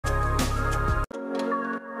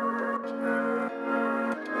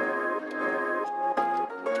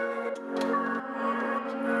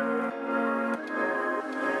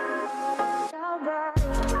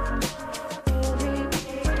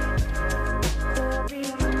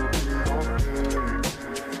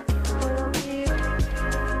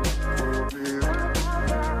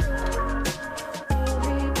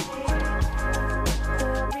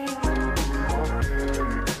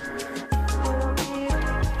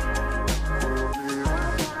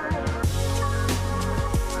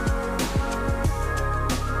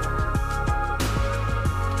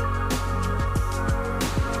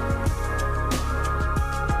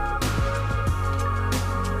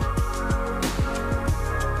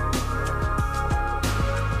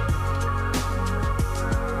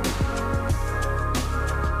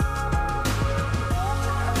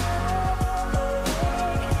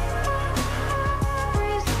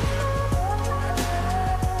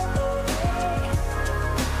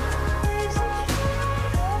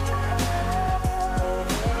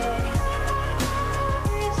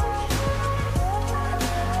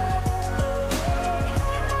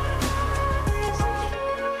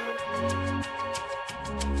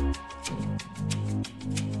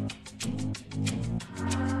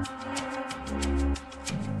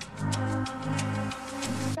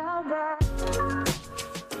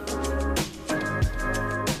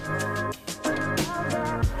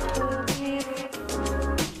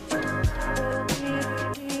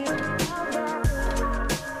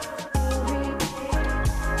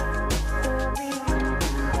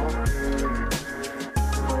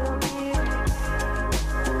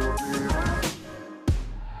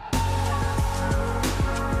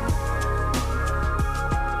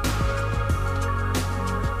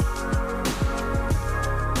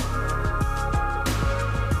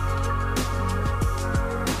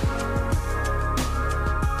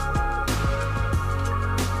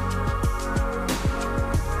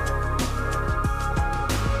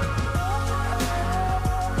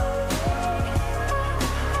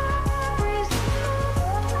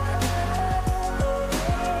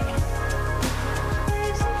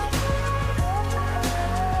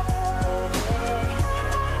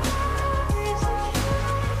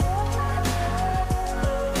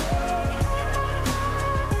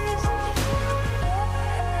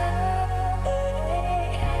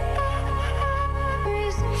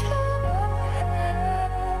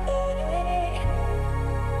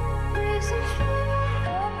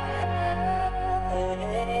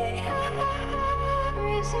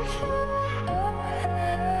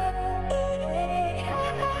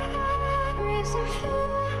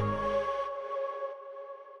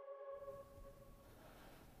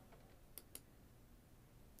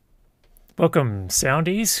Welcome,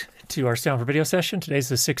 Soundies, to our Sound for Video session. Today's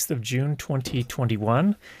the 6th of June,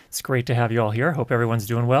 2021. It's great to have you all here. Hope everyone's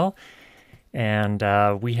doing well. And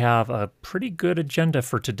we have a pretty good agenda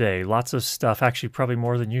for today. Lots of stuff, actually probably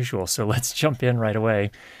more than usual, so let's jump in right away.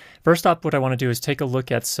 First up, what I want to do is take a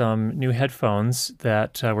look at some new headphones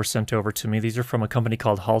that were sent over to me. These are from a company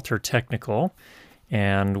called Halter Technical,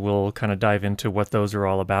 and we'll kind of dive into what those are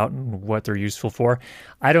all about and what they're useful for.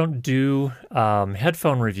 I don't do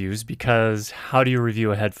headphone reviews because how do you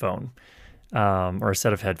review a headphone or a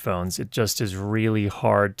set of headphones? It just is really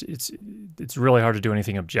hard. It's really hard to do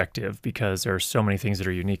anything objective because there are so many things that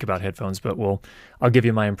are unique about headphones, but I'll give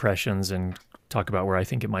you my impressions and talk about where I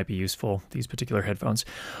think it might be useful, these particular headphones.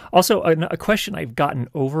 Also, a question I've gotten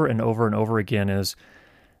over and over and over again is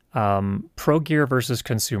pro gear versus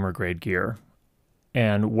consumer grade gear,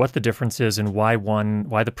 and what the difference is and why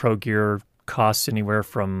the pro gear costs anywhere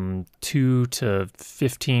from 2 to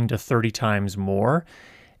 15 to 30 times more.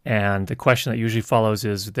 And the question that usually follows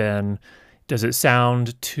is then, does it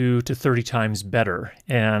sound 2 to 30 times better?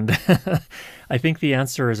 And I think the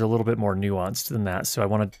answer is a little bit more nuanced than that. So I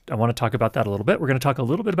want to talk about that a little bit. We're going to talk a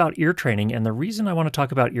little bit about ear training. And the reason I want to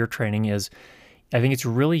talk about ear training is I think it's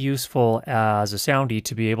really useful as a soundie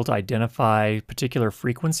to be able to identify particular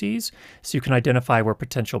frequencies so you can identify where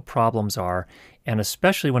potential problems are. And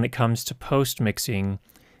especially when it comes to post-mixing,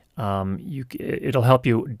 it'll help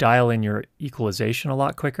you dial in your equalization a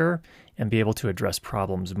lot quicker and be able to address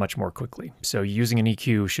problems much more quickly. So using an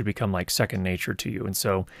EQ should become like second nature to you. And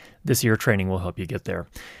so this ear training will help you get there.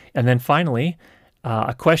 And then finally,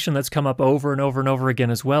 a question that's come up over and over and over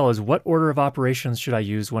again as well is, what order of operations should I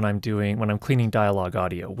use when I'm cleaning dialogue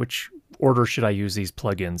audio? Which order should I use these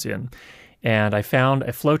plugins in? And I found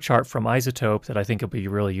a flowchart from Isotope that I think will be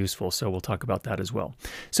really useful, so we'll talk about that as well.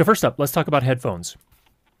 So first up, let's talk about headphones.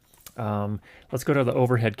 Let's go to the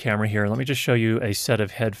overhead camera here. Let me just show you a set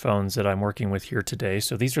of headphones that I'm working with here today.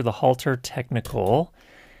 So these are the Halter Technical.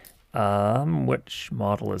 Which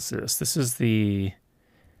model is this? This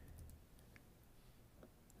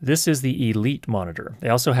is the Elite monitor. They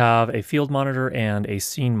also have a field monitor and a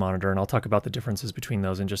scene monitor, and I'll talk about the differences between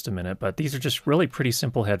those in just a minute. But these are just really pretty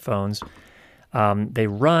simple headphones. They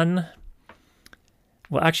run...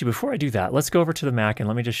 Well, actually, before I do that, let's go over to the Mac and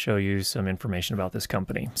let me just show you some information about this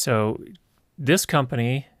company. So this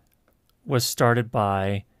company was started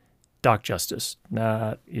by Doc Justice.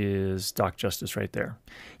 That is Doc Justice right there.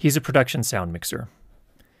 He's a production sound mixer.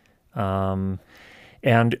 And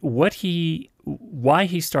why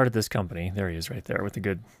he started this company, there he is right there with a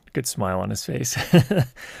good smile on his face.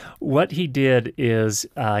 What he did is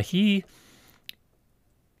he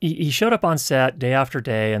showed up on set day after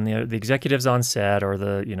day, and the executives on set, or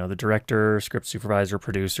the director, script supervisor,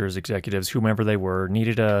 producers, executives, whomever they were,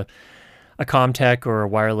 needed a comm tech or a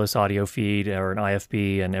wireless audio feed or an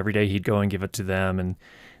IFB, and every day he'd go and give it to them, and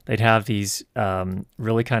they'd have these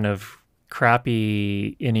really kind of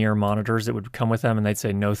crappy in-ear monitors that would come with them, and they'd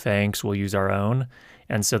say, no thanks, we'll use our own.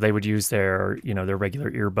 And so they would use their regular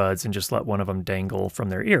earbuds and just let one of them dangle from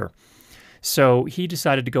their ear. So he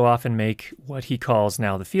decided to go off and make what he calls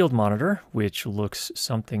now the field monitor, which looks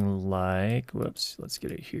something like, whoops, let's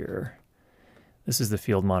get it here. This is the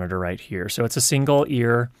field monitor right here. So it's a single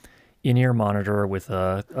ear in-ear monitor with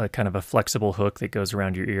a kind of a flexible hook that goes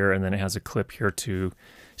around your ear, and then it has a clip here to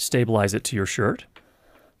stabilize it to your shirt.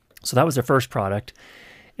 So that was their first product.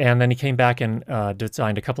 And then he came back and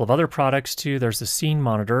designed a couple of other products too. There's the scene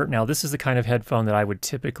monitor. Now this is the kind of headphone that I would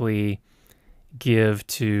typically give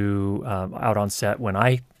to out on set when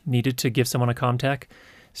I needed to give someone a CommTech.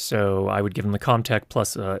 So I would give them the CommTech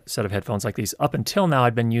plus a set of headphones like these. Up until now,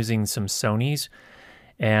 I'd been using some Sonys,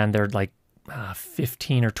 and they're like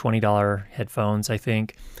 $15 or $20 headphones, I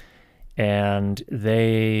think. And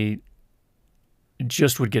they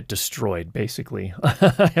just would get destroyed, basically,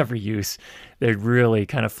 every use. They're really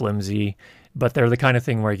kind of flimsy, but they're the kind of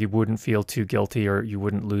thing where you wouldn't feel too guilty or you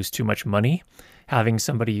wouldn't lose too much money having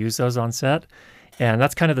somebody use those on set. And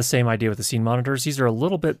that's kind of the same idea with the scene monitors. These are a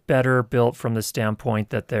little bit better built from the standpoint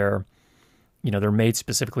that they're made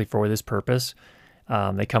specifically for this purpose.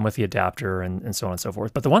 They come with the adapter and so on and so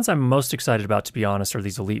forth. But the ones I'm most excited about, to be honest, are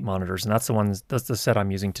these Elite monitors, and that's the set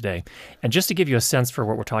I'm using today. And just to give you a sense for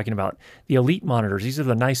what we're talking about, the Elite monitors, these are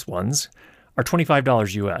the nice ones, are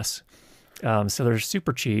 $25 US. So they're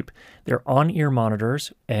super cheap. They're on-ear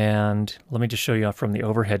monitors, and let me just show you from the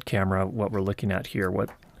overhead camera what we're looking at here, what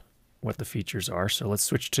the features are. So let's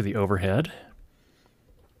switch to the overhead.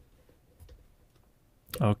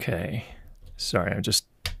 Okay, sorry, I'm just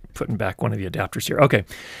putting back one of the adapters here. Okay,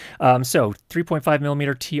 so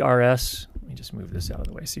 3.5mm TRS. Let me just move this out of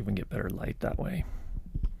the way, see if we can get better light that way.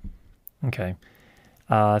 Okay.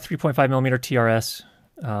 3.5 millimeter TRS.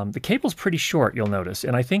 The cable's pretty short, you'll notice,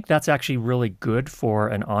 and I think that's actually really good for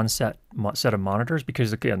an on-set set of monitors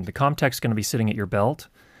because, again, the Comtech's going to be sitting at your belt.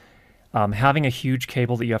 Having a huge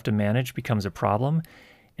cable that you have to manage becomes a problem,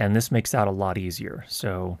 and this makes that a lot easier.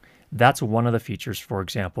 So that's one of the features, for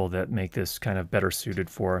example, that make this kind of better suited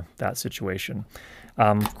for that situation.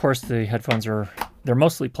 Of course, the headphones they're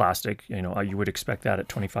mostly plastic. You know, you would expect that at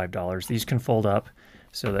 $25. These can fold up,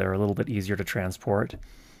 so they're a little bit easier to transport.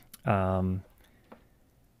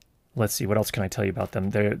 Let's see, what else can I tell you about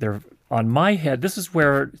them? They're on my head. This is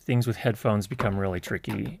where things with headphones become really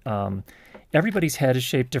tricky. Everybody's head is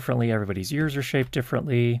shaped differently. Everybody's ears are shaped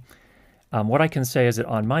differently. What I can say is that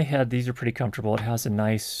on my head, these are pretty comfortable. It has a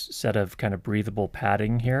nice set of kind of breathable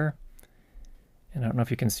padding here. And I don't know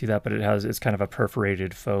if you can see that, but it's kind of a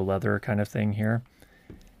perforated faux leather kind of thing here.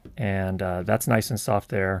 And that's nice and soft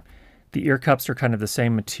there. The ear cups are kind of the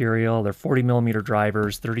same material. They're 40 millimeter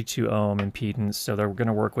drivers, 32 ohm impedance, so they're going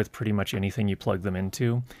to work with pretty much anything you plug them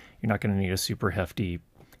into. You're not going to need a super hefty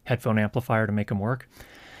headphone amplifier to make them work.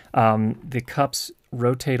 The cups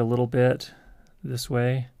rotate a little bit this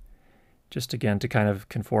way, just again to kind of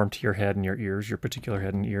conform to your head and your ears, your particular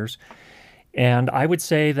head and ears. And I would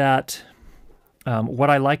say that what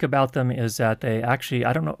I like about them is that they actually,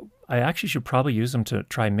 I actually should probably use them to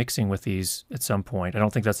try mixing with these at some point. I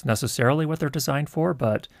don't think that's necessarily what they're designed for,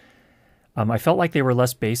 but I felt like they were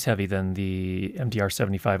less bass heavy than the MDR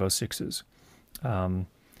 7506s.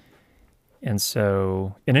 And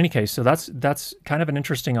so in any case, so that's kind of an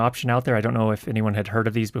interesting option out there. I don't know if anyone had heard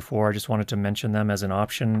of these before. I just wanted to mention them as an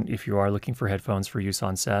option if you are looking for headphones for use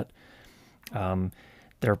on set.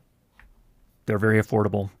 They're very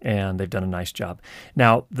affordable and they've done a nice job.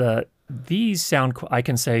 Now, these sound quite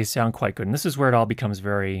good. And this is where it all becomes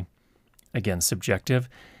very, again, subjective.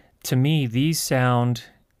 To me, these sound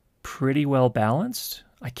pretty well balanced.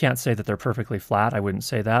 I can't say that they're perfectly flat. I wouldn't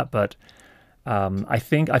say that, but I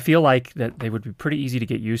feel like that they would be pretty easy to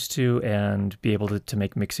get used to and be able to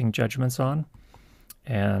make mixing judgments on.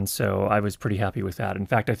 And so I was pretty happy with that. In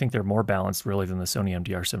fact, I think they're more balanced really than the Sony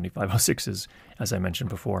MDR 7506s, as I mentioned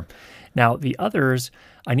before. Now, the others,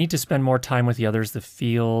 I need to spend more time with the others. The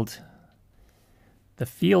field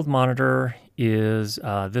monitor is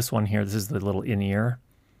this one here. This is the little in-ear.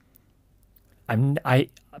 This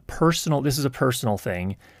is a personal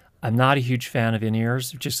thing. I'm not a huge fan of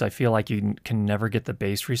in-ears. Just I feel like you can never get the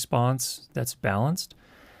bass response that's balanced.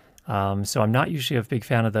 So I'm not usually a big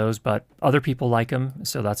fan of those, but other people like them,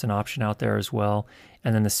 so that's an option out there as well.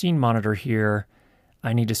 And then the scene monitor here,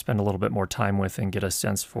 I need to spend a little bit more time with and get a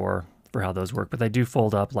sense for how those work. But they do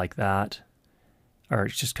fold up like that, or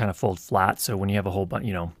it's just kind of fold flat. So when you have a whole bunch,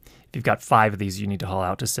 if you've got 5 of these you need to haul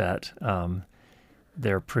out to set,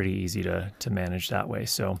 they're pretty easy to manage that way.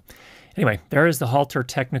 So anyway, there is the Halter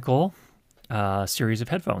Technical series of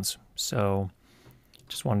headphones. So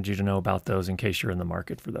just wanted you to know about those in case you're in the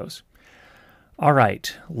market for those. All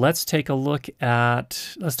right, let's talk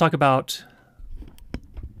about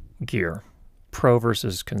gear, pro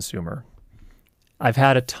versus consumer. I've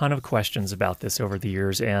had a ton of questions about this over the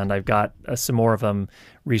years, and I've got some more of them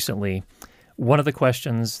recently. One of the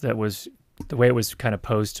questions that was, the way it was kind of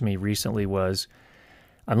posed to me recently was,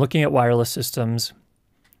 I'm looking at wireless systems.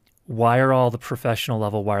 Why are all the professional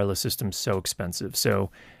level wireless systems so expensive?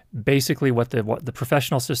 So basically what the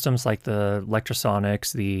professional systems like the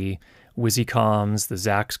Lectrosonics, the Wizicoms, the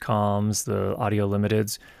Zaxcoms, the Audio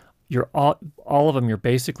Limiteds, all of them, you're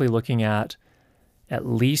basically looking at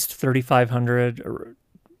least $3,500 to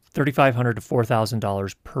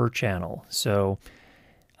 $4,000 per channel. So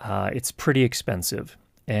it's pretty expensive.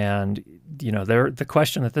 And the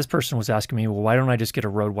question that this person was asking me, well, why don't I just get a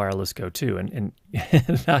Rode Wireless Go 2? And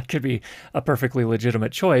that could be a perfectly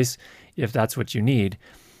legitimate choice if that's what you need.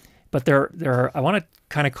 But I want to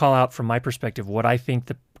kind of call out from my perspective what I think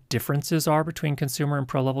the differences are between consumer and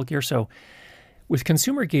pro level gear. So with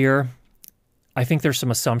consumer gear, I think there's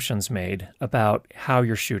some assumptions made about how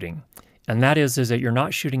you're shooting. And that is that you're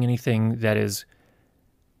not shooting anything that is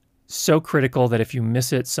so critical that if you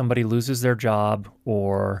miss it, somebody loses their job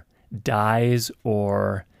or dies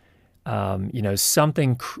or,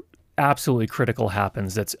 something absolutely critical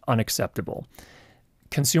happens that's unacceptable.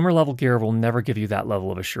 Consumer level gear will never give you that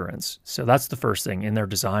level of assurance. So that's the first thing. In their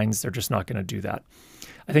designs, they're just not going to do that.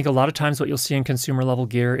 I think a lot of times what you'll see in consumer level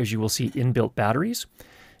gear is you will see inbuilt batteries.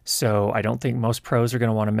 So I don't think most pros are going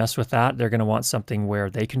to want to mess with that. They're going to want something where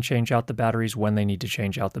they can change out the batteries when they need to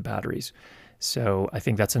change out the batteries. So I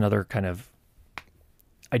think that's another kind of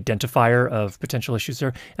identifier of potential issues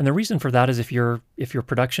there. And the reason for that is if your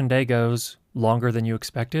production day goes longer than you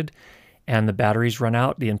expected and the batteries run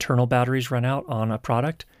out, the internal batteries run out on a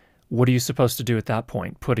product, what are you supposed to do at that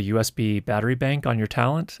point? Put a USB battery bank on your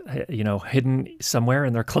talent, hidden somewhere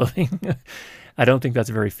in their clothing? I don't think that's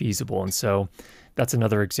very feasible. And so that's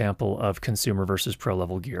another example of consumer versus pro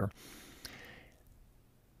level gear.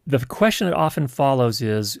 The question that often follows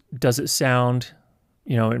is, does it sound,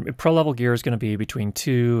 pro level gear is going to be between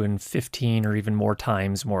 2 and 15 or even more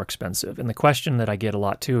times more expensive. And the question that I get a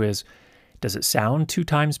lot too is, does it sound 2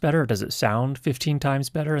 times better? Or does it sound 15 times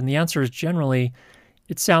better? And the answer is generally,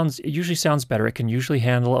 it usually sounds better. It can usually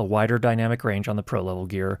handle a wider dynamic range on the pro level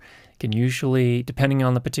gear. It can usually, depending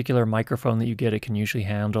on the particular microphone that you get, it can usually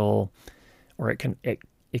handle, or it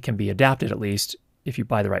can be adapted, at least if you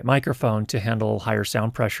buy the right microphone, to handle higher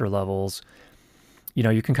sound pressure levels.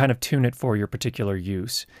 You can kind of tune it for your particular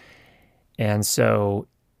use. And so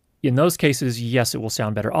in those cases, yes, it will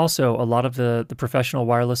sound better. Also, a lot of the professional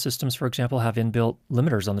wireless systems, for example, have inbuilt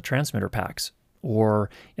limiters on the transmitter packs. Or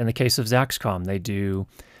in the case of Zaxcom, they do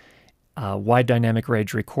wide dynamic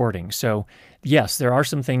range recording. So yes, there are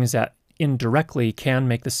some things that indirectly can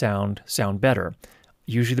make the sound better.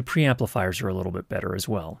 Usually the preamplifiers are a little bit better as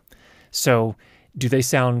well. So do they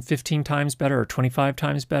sound 15 times better or 25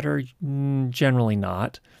 times better? Generally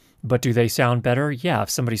not. But do they sound better? Yeah, if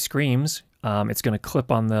somebody screams, it's going to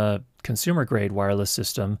clip on the consumer grade wireless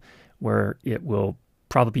system, where it will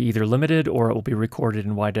probably be either limited or it will be recorded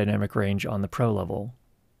in wide dynamic range on the pro level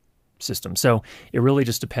system. So it really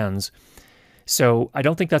just depends. So I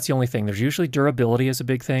don't think that's the only thing. There's usually durability is a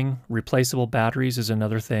big thing. Replaceable batteries is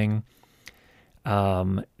another thing.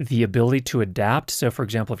 The ability to adapt. So for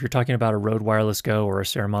example, if you're talking about a Rode Wireless Go or a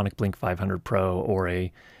Saramonic Blink 500 Pro or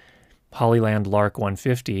a Hollyland Lark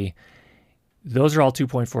 150, those are all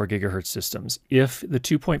 2.4 gigahertz systems. If the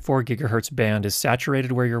 2.4 gigahertz band is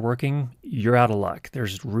saturated where you're working, you're out of luck.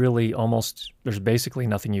 There's basically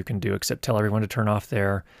nothing you can do except tell everyone to turn off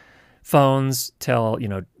their phones,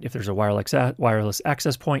 if there's a wireless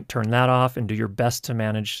access point, turn that off and do your best to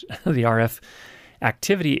manage the RF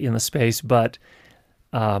activity in the space. But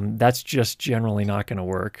that's just generally not going to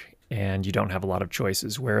work, and you don't have a lot of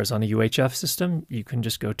choices. Whereas on a UHF system, you can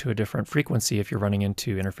just go to a different frequency if you're running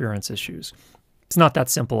into interference issues. It's not that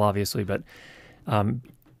simple, obviously, but on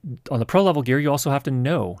the pro level gear, you also have to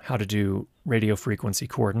know how to do radio frequency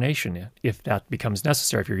coordination if that becomes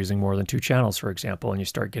necessary, if you're using more than 2 channels, for example, and you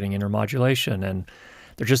start getting intermodulation. And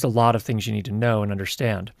there's just a lot of things you need to know and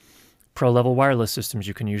understand. Pro level wireless systems,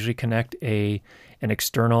 you can usually connect an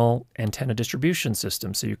external antenna distribution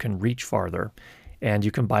system so you can reach farther. And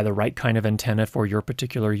you can buy the right kind of antenna for your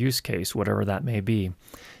particular use case, whatever that may be.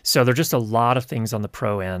 So there are just a lot of things on the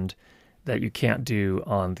pro end that you can't do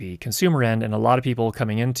on the consumer end. And a lot of people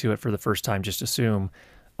coming into it for the first time just assume,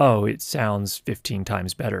 oh, it sounds 15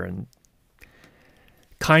 times better. And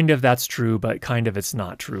kind of that's true, but kind of it's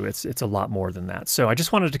not true. It's a lot more than that. So I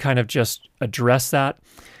just wanted to kind of just address that.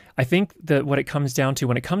 I think that what it comes down to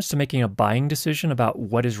when it comes to making a buying decision about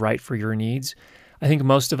what is right for your needs, I think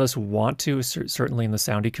most of us want to, certainly in the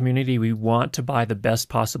Soundy community, we want to buy the best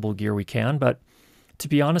possible gear we can. But to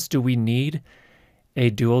be honest, do we need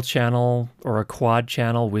a dual channel or a quad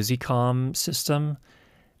channel Wizicom system?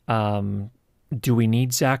 Do we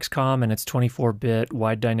need Zaxcom and its 24-bit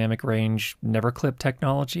wide dynamic range never clip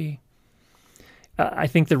technology? I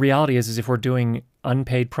think the reality is if we're doing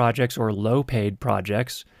unpaid projects or low-paid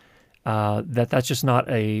projects, that's just not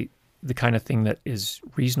the kind of thing that is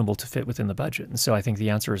reasonable to fit within the budget. And so I think the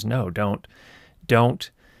answer is no.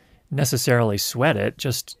 Don't necessarily sweat it.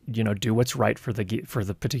 Just do what's right for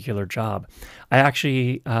the particular job. I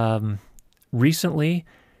actually recently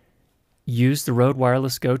used the Rode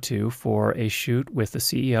Wireless Go 2 for a shoot with the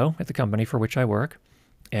CEO at the company for which I work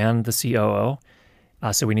and the COO.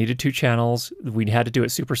 So we needed 2 channels. We had to do it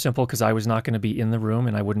super simple because I was not going to be in the room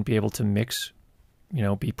and I wouldn't be able to mix,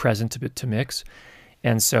 be present to mix.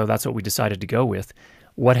 And so that's what we decided to go with.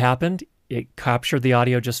 What happened? It captured the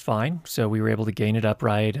audio just fine. So we were able to gain it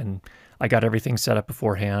upright, and I got everything set up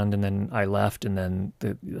beforehand, and then I left, and then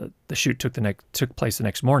the shoot took place the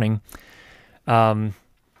next morning. And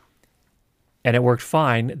it worked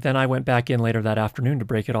fine. Then I went back in later that afternoon to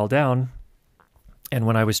break it all down. And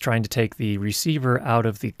when I was trying to take the receiver out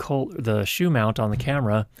of the shoe mount on the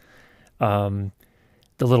camera, the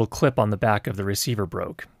little clip on the back of the receiver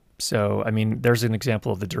broke. So, I mean, there's an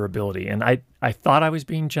example of the durability. And I thought I was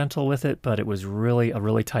being gentle with it, but it was really a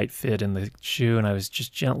really tight fit in the shoe, and I was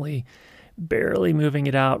just barely moving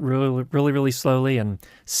it out really, really, really slowly, and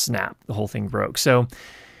snap, the whole thing broke. So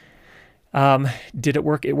did it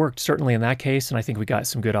work? It worked certainly in that case, and I think we got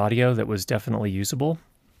some good audio that was definitely usable.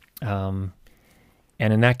 And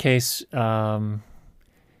in that case,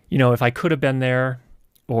 you know, if I could have been there,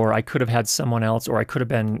 or I could have had someone else, or I could have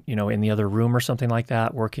been, you know, in the other room or something like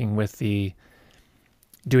that, working with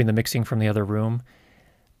doing the mixing from the other room,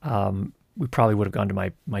 we probably would have gone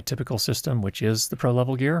to my typical system, which is the pro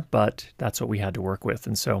level gear, but that's what we had to work with.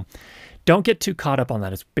 And so don't get too caught up on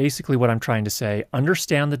that. It's basically what I'm trying to say.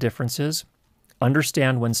 Understand the differences,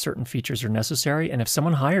 understand when certain features are necessary. And if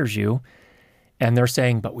someone hires you and they're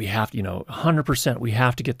saying, but we have, you know, 100%, we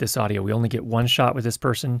have to get this audio, we only get one shot with this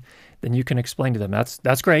person, then you can explain to them,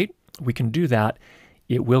 that's great, we can do that.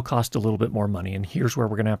 It will cost a little bit more money. And here's where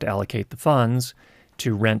we're going to have to allocate the funds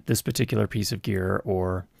to rent this particular piece of gear,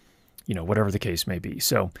 or, you know, whatever the case may be.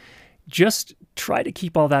 So just try to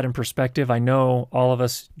keep all that in perspective. I know all of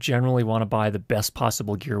us generally want to buy the best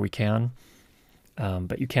possible gear we can,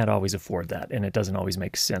 but you can't always afford that, and it doesn't always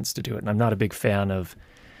make sense to do it. And I'm not a big fan of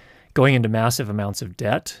going into massive amounts of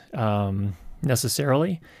debt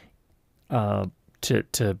necessarily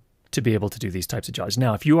to be able to do these types of jobs.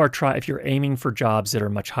 Now, if you're aiming for jobs that are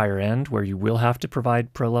much higher end, where you will have to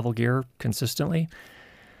provide pro level gear consistently,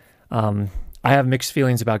 I have mixed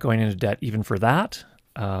feelings about going into debt even for that.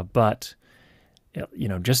 But you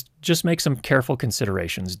know, just make some careful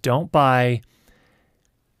considerations. Don't buy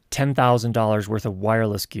 $10,000 worth of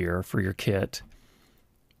wireless gear for your kit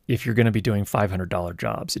if you're going to be doing $500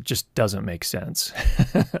 jobs. It just doesn't make sense.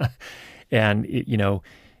 And you know,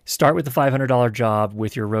 start with the $500 job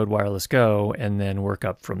with your Rode Wireless Go, and then work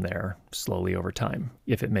up from there slowly over time,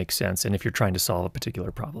 if it makes sense, and if you're trying to solve a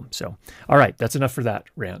particular problem. So, all right, that's enough for that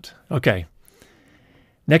rant. Okay.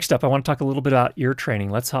 Next up, I want to talk a little bit about ear training.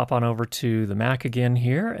 Let's hop on over to the Mac again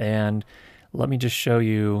here, and let me just show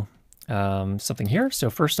you something here. So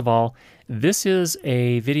first of all, this is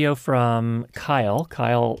a video from Kyle.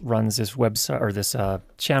 Kyle runs this website, or this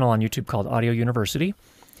channel on YouTube called Audio University.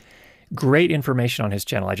 Great information on his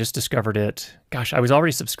channel. I just discovered it. Gosh, I was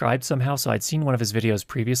already subscribed somehow, so I'd seen one of his videos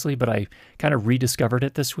previously, but I kind of rediscovered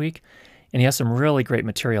it this week. And he has some really great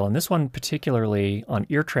material. And this one particularly on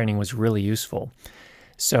ear training was really useful.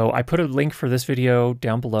 So I put a link for this video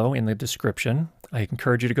down below in the description. I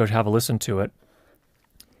encourage you to go have a listen to it.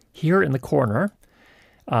 Here in the corner,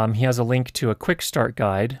 he has a link to a quick start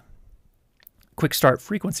guide, quick start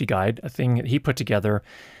frequency guide, a thing that he put together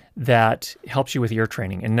that helps you with ear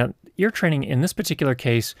training. And now, ear training in this particular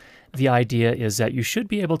case, the idea is that you should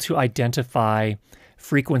be able to identify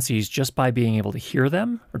frequencies just by being able to hear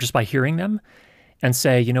them, or just by hearing them, and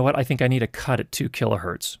say, you know what, I think I need a cut at 2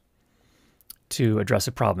 kilohertz to address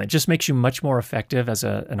a problem. It just makes you much more effective as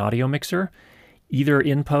an audio mixer, either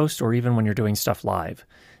in post or even when you're doing stuff live.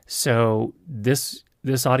 So this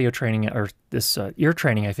audio training, or this ear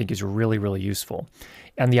training, I think is really, really useful.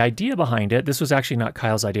 And the idea behind it, this was actually not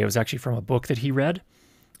Kyle's idea, it was actually from a book that he read.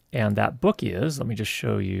 And that book is, let me just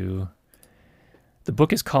show you, the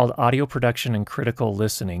book is called Audio Production and Critical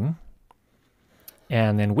Listening.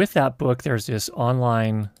 And then with that book, there's this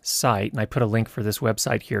online site, and I put a link for this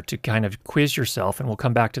website here to kind of quiz yourself, and we'll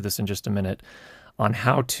come back to this in just a minute, on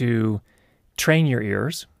how to train your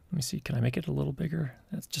ears. Let me see, can I make it a little bigger?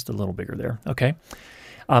 That's just a little bigger there, okay.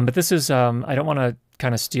 But this is, I don't want to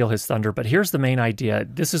kind of steal his thunder, but here's the main idea.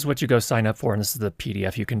 This is what you go sign up for, and this is the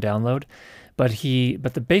PDF you can download. But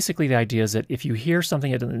basically the idea is that if you hear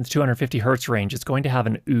something at the 250 hertz range, it's going to have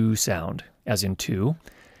an oo sound, as in 2.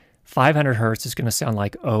 500 hertz is going to sound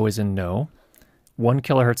like O as in no. 1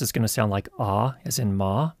 kilohertz is going to sound like ah as in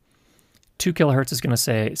ma. 2 kilohertz is going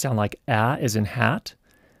to sound like a as in hat.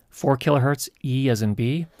 4 kilohertz, E as in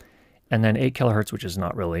B. And then 8 kilohertz, which is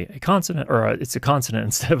not really a consonant, or it's a consonant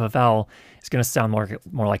instead of a vowel, is going to sound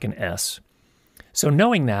more like an S. So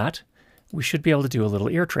knowing that, we should be able to do a little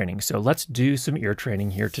ear training. So let's do some ear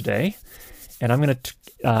training here today. And I'm going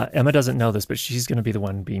to, Emma doesn't know this, but she's going to be the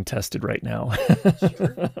one being tested right now.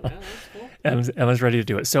 Sure. Yeah, that's cool. Emma's ready to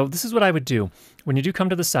do it. So this is what I would do. When you do come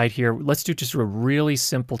to the site here, let's do just a really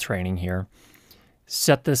simple training here.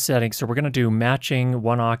 Set the setting. So we're going to do matching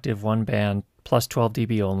 1 octave, 1 band, plus 12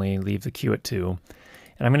 dB only, leave the Q at 2.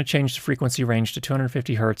 And I'm going to change the frequency range to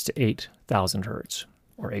 250 hertz to 8,000 hertz,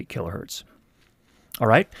 or 8 kilohertz. All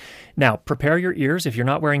right, now prepare your ears. If you're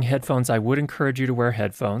not wearing headphones, I would encourage you to wear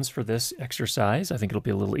headphones for this exercise. I think it'll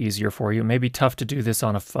be a little easier for you. It may be tough to do this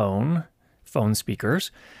on a phone speakers.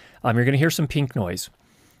 You're going to hear some pink noise.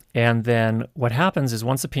 And then what happens is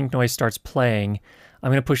once the pink noise starts playing, I'm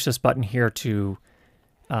going to push this button here to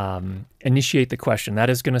initiate the question. That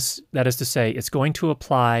is to say, it's going to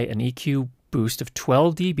apply an EQ boost of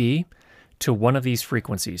 12 dB to one of these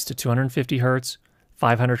frequencies, to 250 hertz,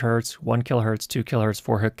 500 hertz, 1 kilohertz, 2 kilohertz,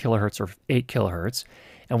 4 kilohertz, or 8 kilohertz,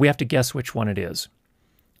 and we have to guess which one it is.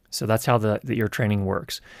 So that's how the ear training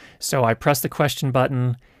works. So I press the question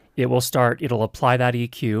button, it'll apply that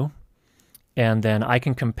EQ, and then I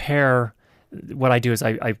can compare. What I do is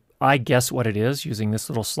I guess what it is using this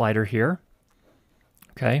little slider here.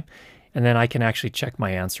 Okay. And then I can actually check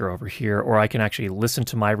my answer over here, or I can actually listen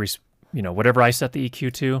to my, whatever I set the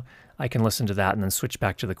EQ to, I can listen to that and then switch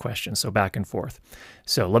back to the question. So back and forth.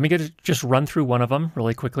 So let me just run through one of them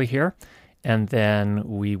really quickly here, and then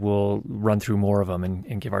we will run through more of them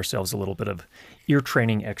and give ourselves a little bit of ear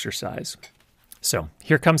training exercise. So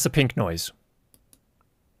here comes the pink noise.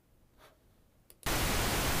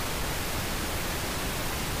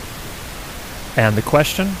 And the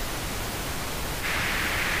question?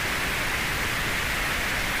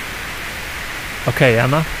 Okay,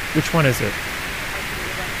 Emma, which one is it?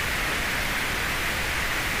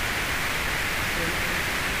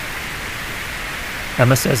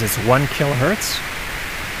 Emma says it's 1 kilohertz.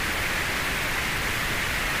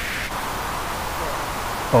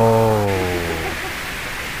 Oh.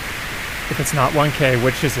 If it's not 1K,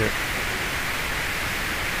 which is it?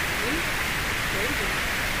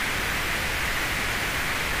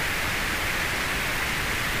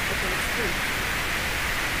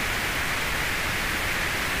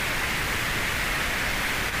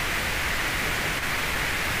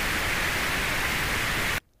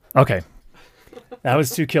 Okay, that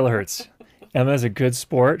was 2 kilohertz. Emma's a good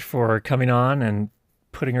sport for coming on and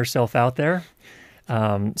putting herself out there.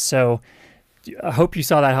 So I hope you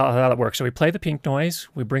saw that how that works. So we play the pink noise,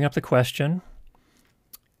 we bring up the question.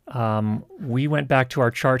 We went back to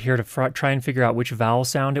our chart here to try and figure out which vowel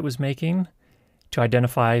sound it was making to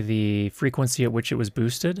identify the frequency at which it was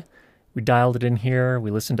boosted. We dialed it in here,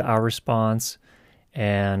 we listened to our response,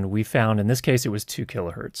 and we found in this case it was 2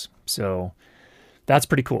 kilohertz. So that's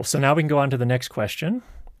pretty cool. So now we can go on to the next question,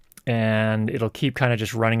 and it'll keep kind of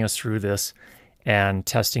just running us through this and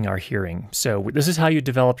testing our hearing. So this is how you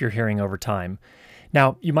develop your hearing over time.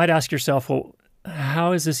 Now, you might ask yourself, well,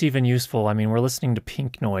 how is this even useful? I mean, we're listening to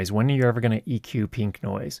pink noise. When are you ever going to EQ pink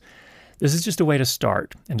noise? This is just a way to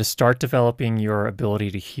start, and to start developing your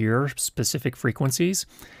ability to hear specific frequencies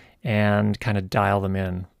and kind of dial them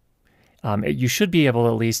in. You should be able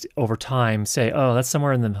to, at least over time, say, oh, that's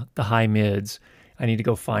somewhere in the high mids. I need to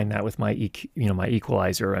go find that with my EQ, my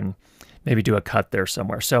equalizer, and maybe do a cut there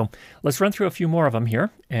somewhere. So let's run through a few more of them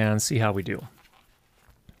here and see how we do.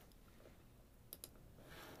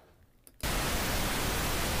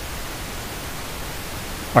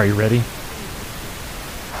 Are you ready?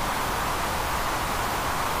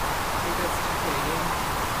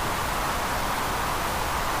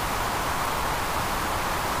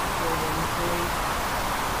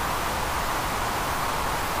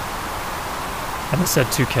 Emma said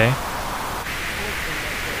 2K.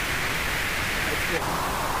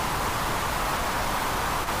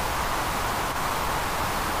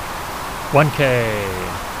 $1K.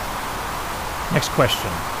 Next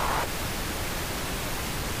question.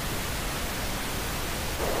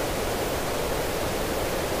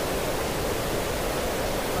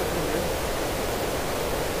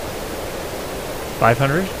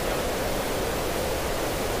 $500.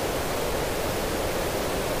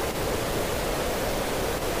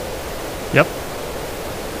 Yep.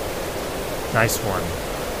 Nice one.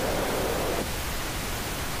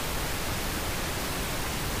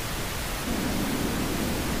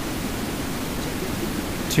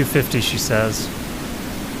 $250, she says.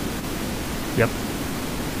 Yep.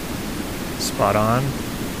 Spot on.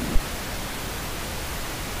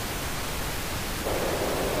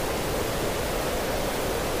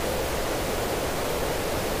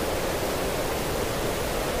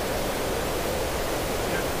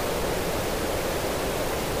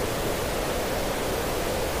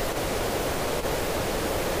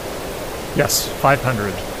 Yes,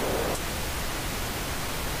 500.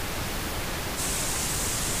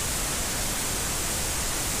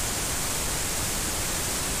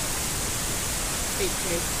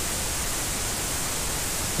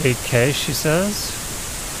 $8K, she says.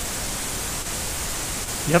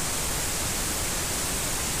 Yep.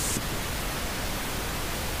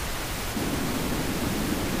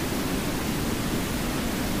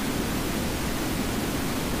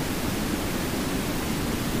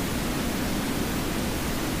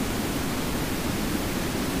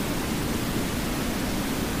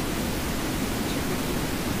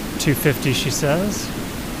 $250, she says.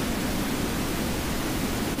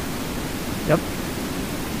 Yep.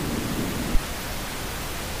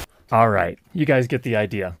 All right, you guys get the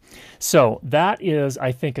idea. So that is,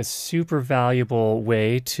 I think, a super valuable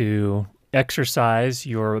way to exercise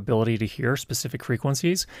your ability to hear specific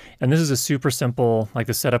frequencies. And this is a super simple, like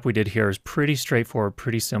the setup we did here is pretty straightforward,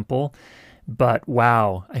 pretty simple. But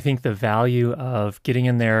wow, I think the value of getting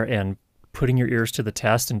in there and putting your ears to the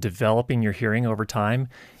test and developing your hearing over time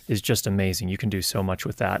is just amazing. You can do so much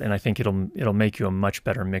with that, and I think it'll make you a much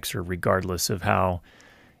better mixer regardless of how,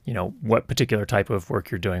 what particular type of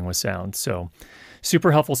work you're doing with sound. So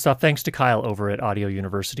super helpful stuff. Thanks to Kyle over at Audio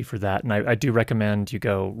University for that. And I do recommend you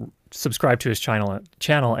go subscribe to his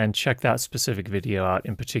channel and check that specific video out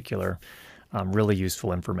in particular. Really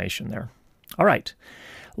useful information there. All right,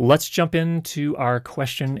 let's jump into our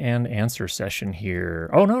question and answer session here.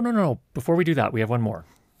 Oh, no. Before we do that, we have one more.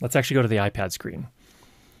 Let's actually go to the iPad screen.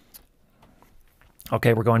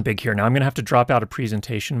 Okay, we're going big here. Now I'm going to have to drop out of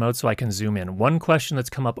presentation mode so I can zoom in. One question that's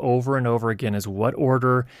come up over and over again is, what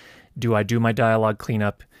order do I do my dialogue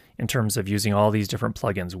cleanup in terms of using all these different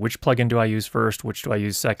plugins? Which plugin do I use first? Which do I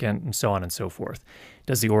use second? And so on and so forth.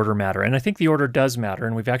 Does the order matter? And I think the order does matter,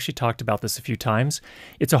 and we've actually talked about this a few times.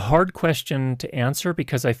 It's a hard question to answer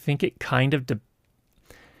because I think it kind of,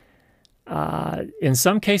 in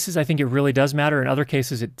some cases, I think it really does matter. In other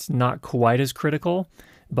cases, it's not quite as critical.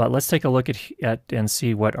 But let's take a look at and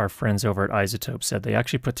see what our friends over at iZotope said. They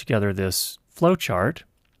actually put together this flow chart,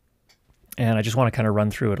 and I just want to kind of run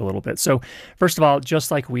through it a little bit. So first of all, just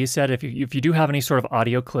like we said, if you do have any sort of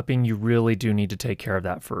audio clipping, you really do need to take care of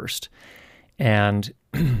that first. And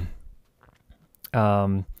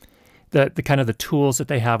the kind of the tools that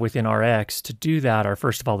they have within RX to do that are,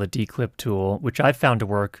 first of all, the declip tool, which I've found to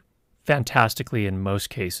work fantastically in most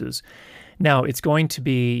cases. Now, it's going to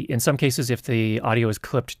be, in some cases, if the audio is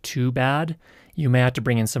clipped too bad, you may have to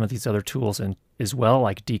bring in some of these other tools in as well,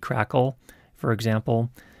 like decrackle, for example.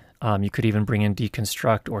 You could even bring in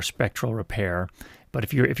deconstruct or spectral repair. But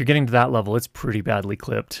if you're getting to that level, it's pretty badly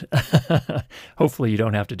clipped. Hopefully, you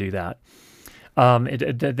don't have to do that.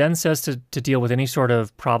 It then says to deal with any sort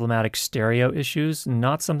of problematic stereo issues.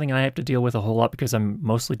 Not something I have to deal with a whole lot because I'm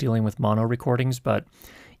mostly dealing with mono recordings. But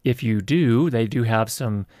if you do, they do have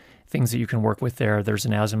some things that you can work with there. There's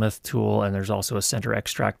an azimuth tool, and there's also a center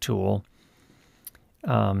extract tool.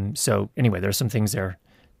 So anyway, there's some things there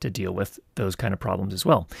to deal with those kind of problems as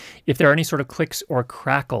well. If there are any sort of clicks or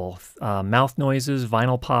crackle, mouth noises,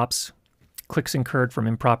 vinyl pops, clicks incurred from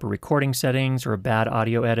improper recording settings or a bad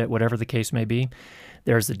audio edit, whatever the case may be,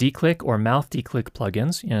 there's the declick or mouth declick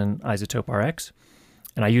plugins in iZotope RX.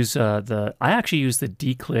 And I actually use the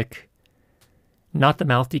declick, not the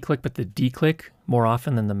mouth declick, but the declick more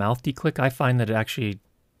often than the mouth declick. I find that it actually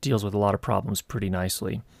deals with a lot of problems pretty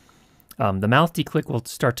nicely. The mouth declick will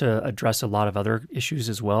start to address a lot of other issues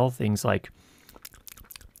as well, things like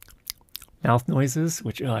mouth noises,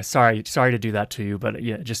 which, sorry to do that to you, but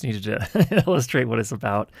yeah, just needed to illustrate what it's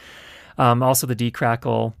about. Also, the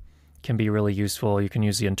decrackle can be really useful. You can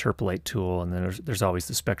use the interpolate tool, and then there's always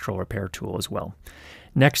the spectral repair tool as well.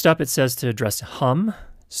 Next up, it says to address hum.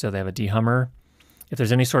 So they have a dehummer. If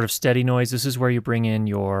there's any sort of steady noise, this is where you bring in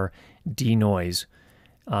your denoise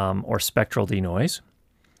or spectral denoise.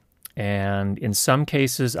 And in some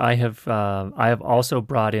cases, I have also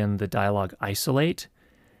brought in the dialogue isolate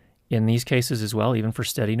in these cases as well, even for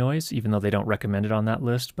steady noise, even though they don't recommend it on that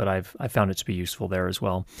list, but I found it to be useful there as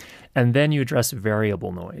well. And then you address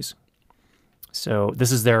variable noise. So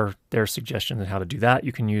this is their suggestion on how to do that.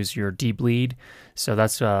 You can use your debleed. So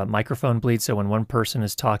that's a microphone bleed. So when one person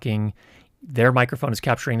is talking, their microphone is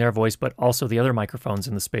capturing their voice, but also the other microphones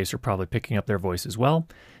in the space are probably picking up their voice as well.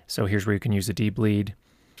 So here's where you can use a debleed.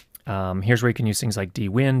 Here's where you can use things like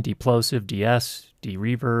de-win, de-plosive, de-es,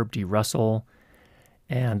 de-reverb, de-rustle,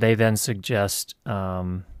 and they then suggest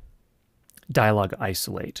dialogue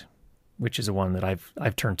isolate, which is a one that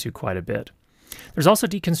I've turned to quite a bit. There's also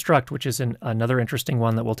deconstruct, which is another interesting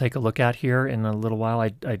one that we'll take a look at here in a little while.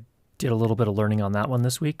 I did a little bit of learning on that one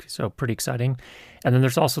this week, so pretty exciting. And then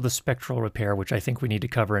there's also the spectral repair, which I think we need to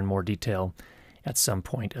cover in more detail at some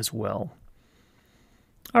point as well.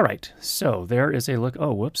 All right, so there is a look.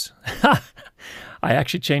 Oh, whoops. I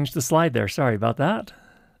actually changed the slide there. Sorry about that.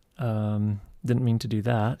 Didn't mean to do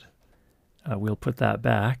that. We'll put that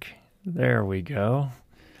back. There we go.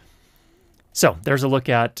 So there's a look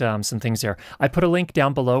at some things there. I put a link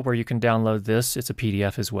down below where you can download this. It's a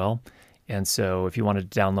PDF as well. And so if you wanted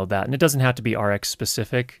to download that, and it doesn't have to be RX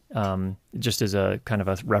specific, just as a kind of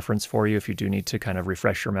a reference for you if you do need to kind of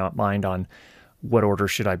refresh your mind on what order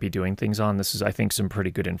should I be doing things on. This is, I think, some pretty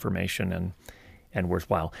good information and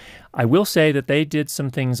worthwhile. I will say that they did some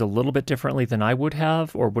things a little bit differently than I would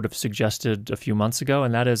have or would have suggested a few months ago,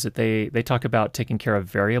 and that is that they talk about taking care of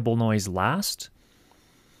variable noise last.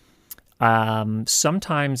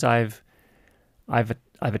 Sometimes I've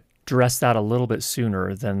addressed that a little bit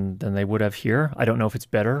sooner than they would have here. I don't know if it's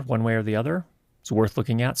better one way or the other, is worth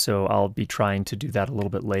looking at. So I'll be trying to do that a little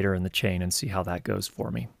bit later in the chain and see how that goes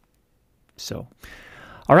for me. So,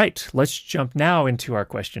 all right, let's jump now into our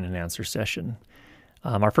question and answer session.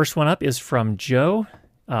 Our first one up is from Joe.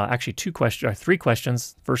 Actually, three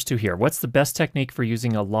questions. First two here. What's the best technique for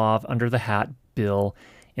using a lav under the hat bill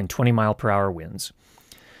in 20-mile-per-hour winds?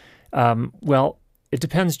 Well, it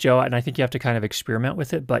depends, Joe, and I think you have to kind of experiment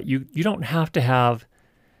with it, but you don't have to have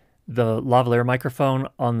the lavalier microphone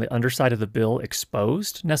on the underside of the bill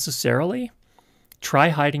exposed necessarily. Try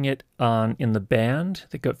hiding it in the band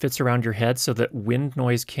that fits around your head so that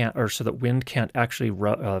wind can't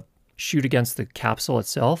actually shoot against the capsule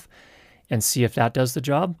itself, and see if that does the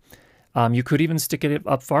job. You could even stick it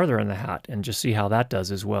up farther in the hat and just see how that does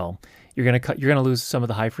as well. You're gonna lose some of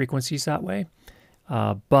the high frequencies that way,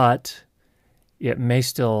 but it may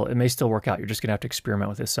still work out. You're just gonna have to experiment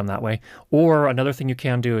with this some that way. Or another thing you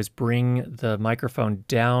can do is bring the microphone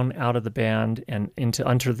down out of the band and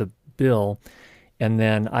under the bill, and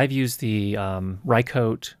then I've used the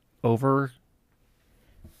Rycote over.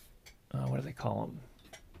 What do they call them?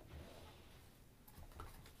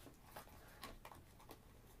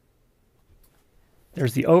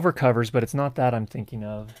 There's the over covers, but it's not that I'm thinking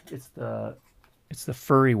of. It's the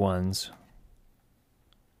furry ones.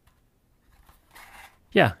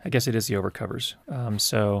 Yeah, I guess it is the over covers.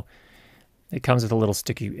 So it comes with a little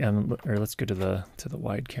sticky. Or let's go to the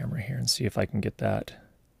wide camera here and see if I can get that.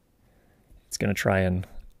 It's going to try and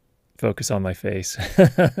focus on my face.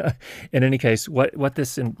 In any case, what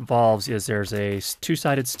this involves is there's a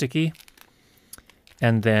two-sided sticky.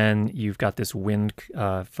 And then you've got this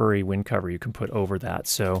furry wind cover you can put over that.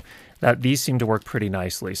 So these seem to work pretty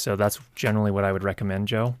nicely. So that's generally what I would recommend,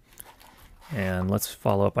 Joe. And let's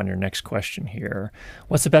follow up on your next question here.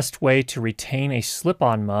 What's the best way to retain a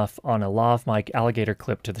slip-on muff on a lav mic alligator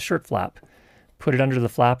clip to the shirt flap? Put it under the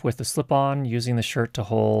flap with the slip-on, using the shirt to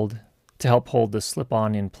help hold the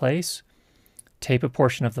slip-on in place. Tape a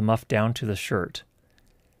portion of the muff down to the shirt.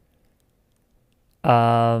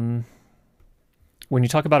 When you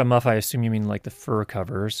talk about a muff, I assume you mean like the fur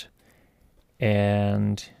covers.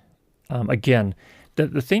 And again,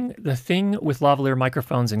 the thing with lavalier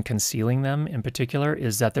microphones and concealing them in particular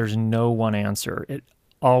is that there's no one answer. It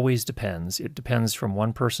always depends. It depends from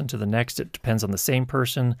one person to the next. It depends on the same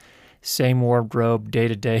person, same wardrobe, day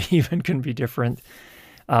to day even can be different.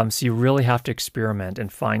 So you really have to experiment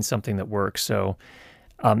and find something that works. So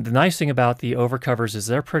the nice thing about the overcovers is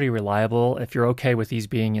they're pretty reliable. If you're okay with these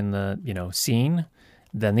being in the scene,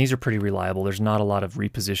 then these are pretty reliable. There's not a lot of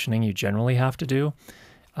repositioning you generally have to do,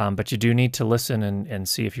 but you do need to listen and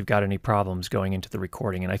see if you've got any problems going into the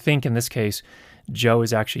recording. And I think in this case, Joe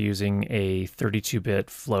is actually using a 32-bit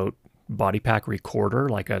float body pack recorder,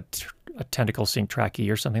 like a Tentacle Sync Track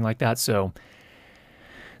E or something like that. So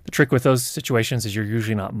the trick with those situations is you're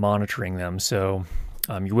usually not monitoring them. So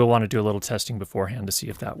you will want to do a little testing beforehand to see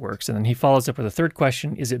if that works. And then he follows up with a third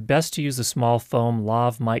question. Is it best to use a small foam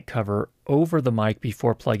lav mic cover over the mic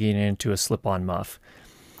before plugging it into a slip-on muff?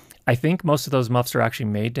 I think most of those muffs are actually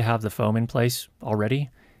made to have the foam in place already.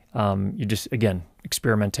 You just, again,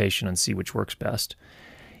 experimentation and see which works best.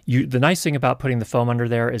 The nice thing about putting the foam under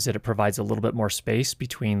there is that it provides a little bit more space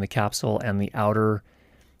between the capsule and the outer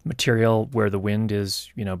material where the wind is,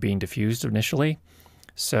 being diffused initially.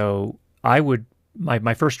 So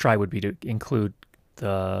my first try would be to include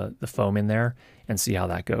the foam in there and see how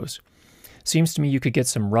that goes. Seems to me you could get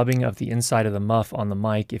some rubbing of the inside of the muff on the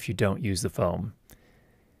mic if you don't use the foam.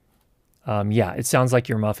 Yeah, it sounds like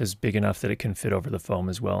your muff is big enough that it can fit over the foam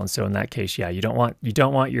as well. And so in that case, yeah, you don't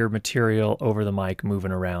want your material over the mic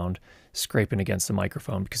moving around, scraping against the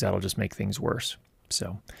microphone, because that'll just make things worse.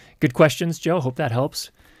 So good questions, Joe. Hope that helps.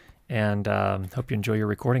 And hope you enjoy your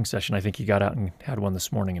recording session. I think you got out and had one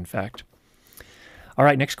this morning, in fact. All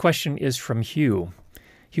right, next question is from Hugh.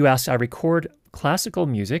 Hugh asks, I record classical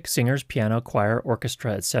music, singers, piano, choir,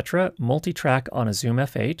 orchestra, etc., multi-track on a Zoom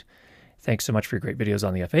F8. Thanks so much for your great videos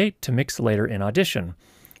on the F8 to mix later in Audition.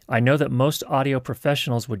 I know that most audio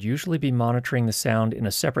professionals would usually be monitoring the sound in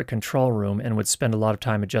a separate control room and would spend a lot of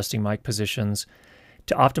time adjusting mic positions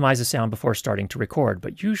to optimize the sound before starting to record,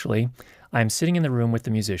 but usually I am sitting in the room with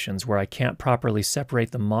the musicians where I can't properly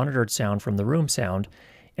separate the monitored sound from the room sound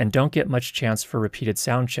and don't get much chance for repeated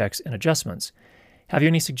sound checks and adjustments. Have you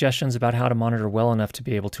any suggestions about how to monitor well enough to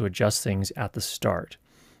be able to adjust things at the start?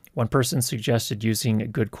 One person suggested using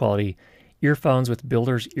good quality earphones with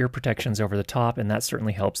builder's ear protections over the top, and that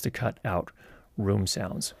certainly helps to cut out room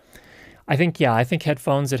sounds. I think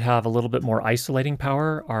headphones that have a little bit more isolating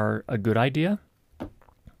power are a good idea.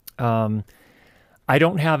 I I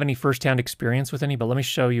don't have any firsthand experience with any, but let me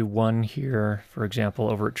show you one here, for example,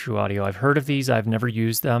 over at True Audio. I've heard of these. I've never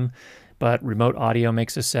used them, but Remote Audio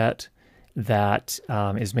makes a set that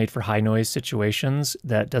is made for high noise situations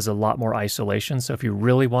that does a lot more isolation. So if you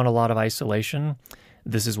really want a lot of isolation,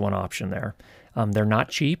 this is one option there. They're not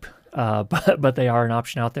cheap, but they are an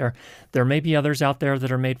option out there. There may be others out there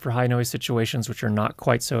that are made for high noise situations, which are not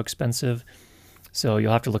quite so expensive. So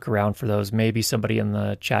you'll have to look around for those. Maybe somebody in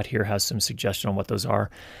the chat here has some suggestion on what those are.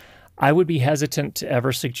 I would be hesitant to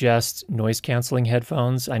ever suggest noise canceling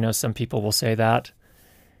headphones. I know some people will say that.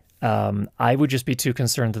 I would just be too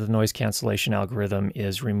concerned that the noise cancellation algorithm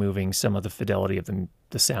is removing some of the fidelity of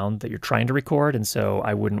the sound that you're trying to record. And so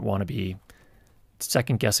I wouldn't want to be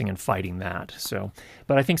second guessing and fighting that. So,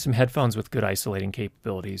 but I think some headphones with good isolating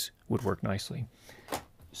capabilities would work nicely.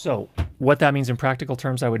 So what that means in practical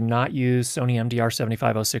terms, I would not use Sony MDR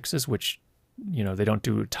 7506s, which, you know, they don't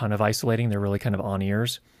do a ton of isolating. They're really kind of on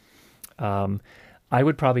ears. I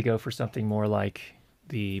would probably go for something more like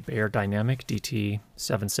the Bayer Dynamic DT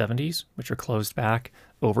 770s, which are closed back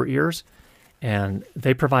over ears, and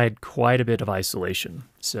they provide quite a bit of isolation.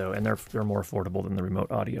 So, and they're more affordable than the Remote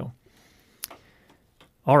Audio.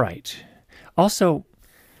 All right. Also,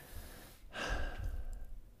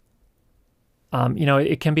 you know,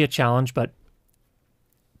 it can be a challenge, but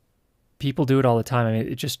people do it all the time. I mean,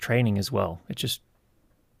 it's just training as well. It's just,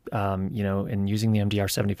 you know, and using the MDR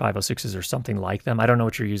 7506s or something like them. I don't know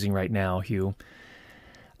what you're using right now, Hugh,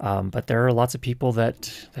 but there are lots of people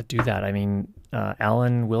that do that. I mean,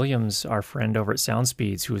 Alan Williams, our friend over at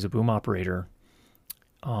SoundSpeeds, who is a boom operator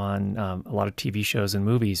on a lot of TV shows and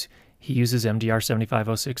movies, he uses MDR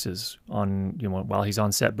 7506s on, you know, while he's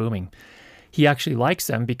on set booming. He actually likes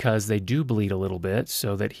them because they do bleed a little bit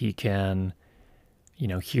so that he can, you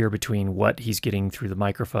know, hear between what he's getting through the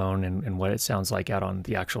microphone and what it sounds like out on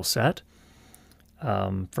the actual set.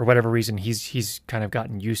 For whatever reason, he's kind of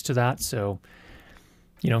gotten used to that. So,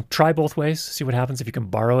 you know, try both ways, see what happens. If you can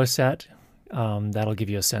borrow a set, that'll give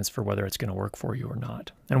you a sense for whether it's going to work for you or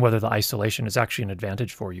not, and whether the isolation is actually an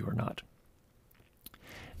advantage for you or not.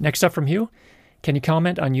 Next up from Hugh. Can you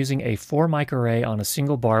comment on using a 4-mic array on a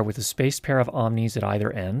single bar with a spaced pair of omnis at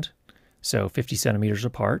either end, so 50 centimeters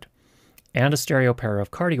apart, and a stereo pair of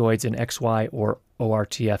cardioids in XY or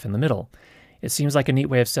ORTF in the middle? It seems like a neat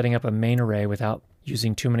way of setting up a main array without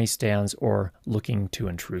using too many stands or looking too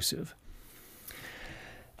intrusive.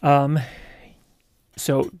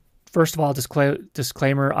 So first of all,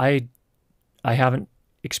 disclaimer, I haven't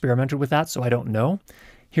experimented with that, so I don't know.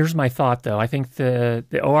 Here's my thought, though. I think the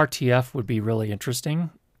ORTF would be really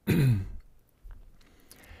interesting. An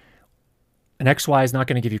XY is not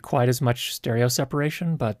going to give you quite as much stereo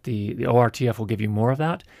separation, but the ORTF will give you more of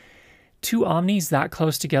that. Two omnis that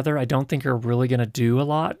close together, I don't think are really going to do a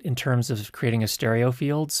lot in terms of creating a stereo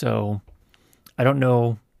field. So I don't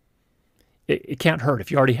know. It can't hurt. If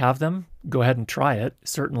you already have them, go ahead and try it,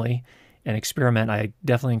 certainly, and experiment. I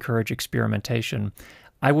definitely encourage experimentation.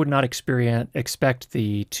 I would not expect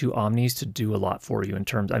the two omnis to do a lot for you in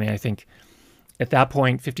terms, I mean, I think at that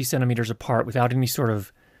point, 50 centimeters apart without any sort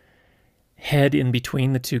of head in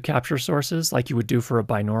between the two capture sources, like you would do for a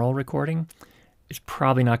binaural recording, is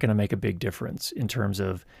probably not going to make a big difference in terms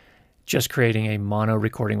of just creating a mono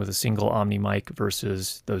recording with a single omni mic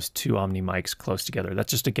versus those two omni mics close together.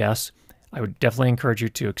 That's just a guess. I would definitely encourage you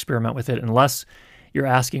to experiment with it, unless you're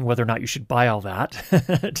asking whether or not you should buy all that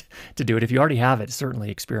to do it. If you already have it, certainly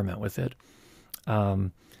experiment with it.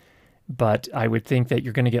 But I would think that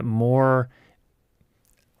you're going to get more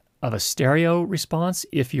of a stereo response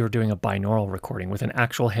if you're doing a binaural recording with an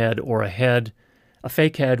actual head or a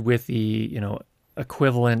fake head with the, you know,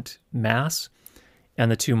 equivalent mass and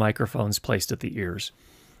the two microphones placed at the ears.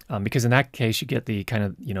 Because in that case, you get the kind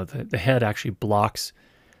of, you know, the head actually blocks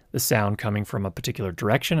the sound coming from a particular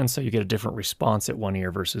direction, and so you get a different response at one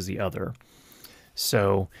ear versus the other.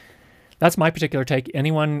 So that's my particular take.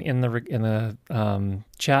 Anyone in the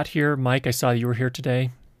chat here, Mike, I saw you were here today.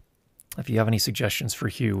 If you have any suggestions for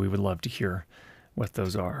Hugh, we would love to hear what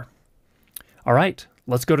those are. All right,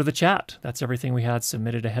 let's go to the chat. That's everything we had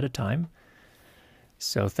submitted ahead of time.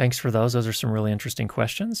 So thanks for those. Those are some really interesting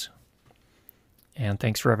questions. And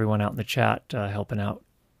thanks for everyone out in the chat helping out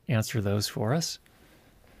answer those for us.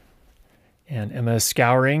 And Emma is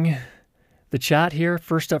scouring the chat here.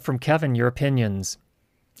 First up from Kevin, your opinions,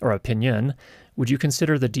 or opinion. Would you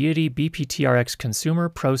consider the Deity BPTRX consumer,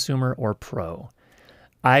 prosumer, or pro?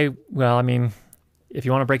 Well, I mean, if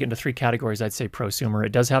you want to break it into three categories, I'd say prosumer.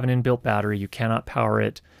 It does have an inbuilt battery. You cannot power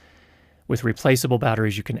it with replaceable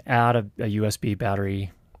batteries. You can add a USB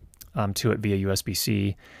battery to it via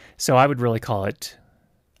USB-C. So I would really call it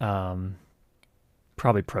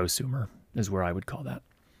probably prosumer is where I would call that.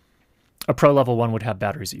 A pro level one would have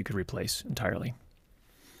batteries that you could replace entirely.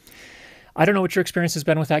 I don't know what your experience has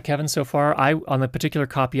been with that, Kevin, so far. On the particular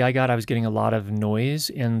copy I got, I was getting a lot of noise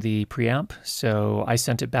in the preamp, so I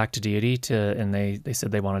sent it back to Deity and they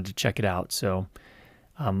said they wanted to check it out. So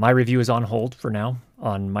my review is on hold for now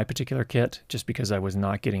on my particular kit, just because I was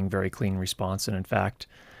not getting very clean response. And in fact,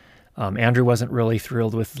 Andrew wasn't really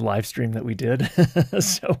thrilled with the live stream that we did,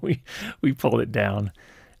 so we pulled it down.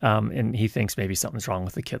 And he thinks maybe something's wrong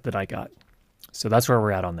with the kit that I got. So that's where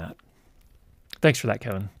we're at on that. Thanks for that,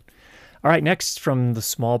 Kevin. All right, next from the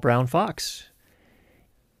Small Brown Fox.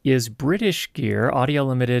 Is British gear, audio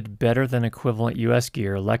limited, better than equivalent US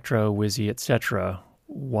gear, Electro, Wizzy, etc.?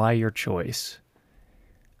 Why your choice?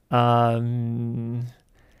 Well,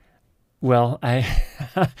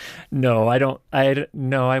 no, I don't.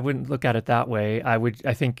 No, I wouldn't look at it that way.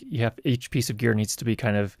 I think each piece of gear needs to be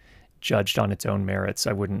kind of judged on its own merits.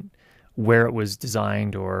 I wouldn't, where it was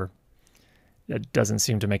designed, or it doesn't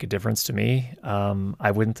seem to make a difference to me.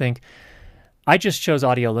 I wouldn't think. I just chose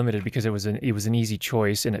audio limited because it was an easy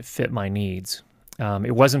choice and it fit my needs.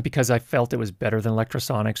 It wasn't because I felt it was better than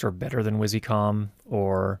Electrosonics or better than WizzyCom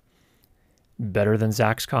or better than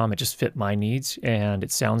Zaxcom. It just fit my needs and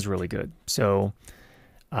it sounds really good. So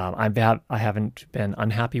I haven't been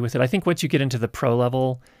unhappy with it. I think once you get into the pro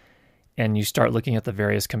level and you start looking at the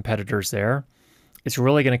various competitors there, it's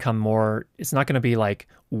really going to come more, it's not going to be like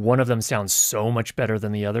one of them sounds so much better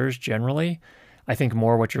than the others generally. I think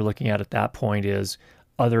more what you're looking at that point is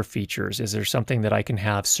other features. Is there something that I can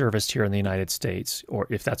have serviced here in the United States, or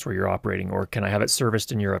if that's where you're operating, or can I have it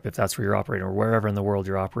serviced in Europe if that's where you're operating, or wherever in the world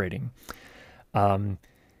you're operating?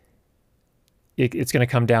 It's going to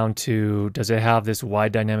come down to, does it have this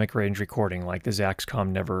wide dynamic range recording like the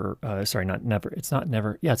Zaxcom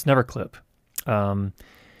it's Never Clip.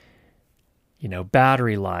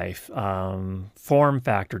 Battery life, form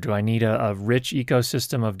factor. Do I need a rich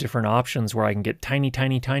ecosystem of different options where I can get tiny,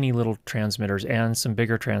 tiny, tiny little transmitters and some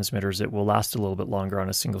bigger transmitters that will last a little bit longer on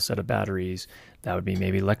a single set of batteries? That would be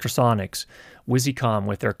maybe Electrosonics, WizzyCom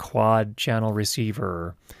with their quad channel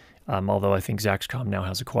receiver. Although I think Zaxcom now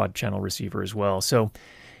has a quad channel receiver as well. So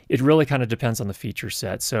it really kind of depends on the feature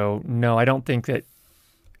set. So no, I don't think that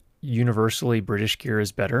universally British gear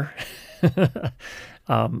is better.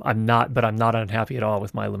 I'm not unhappy at all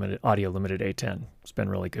with my audio limited A10. It's been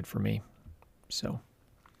really good for me. So,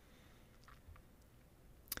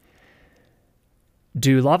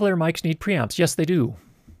 do lavalier mics need preamps? Yes, they do.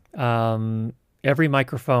 Every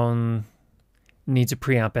microphone needs a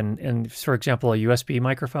preamp, and for example, a USB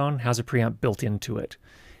microphone has a preamp built into it.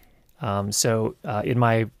 In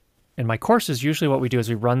my courses, usually what we do is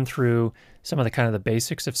we run through some of the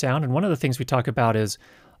basics of sound, and one of the things we talk about is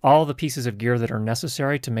all the pieces of gear that are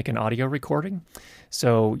necessary to make an audio recording.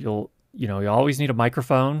 So you always need a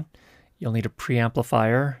microphone, you'll need a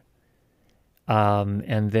preamplifier,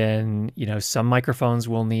 and then some microphones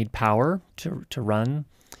will need power to run.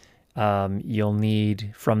 You'll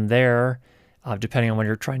need, from there, depending on where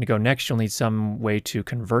you're trying to go next, you'll need some way to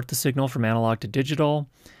convert the signal from analog to digital,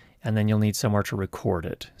 and then you'll need somewhere to record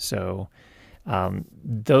it. So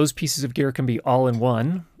those pieces of gear can be all in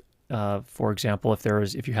one. For example,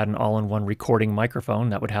 if you had an all-in-one recording microphone,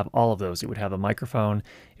 that would have all of those. It would have a microphone,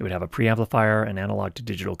 it would have a preamplifier, an analog to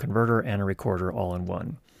digital converter, and a recorder all in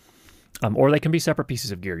one. Or they can be separate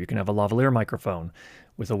pieces of gear. You can have a lavalier microphone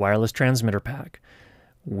with a wireless transmitter pack,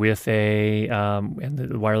 and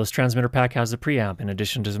the wireless transmitter pack has the preamp in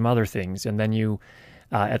addition to some other things. And then you,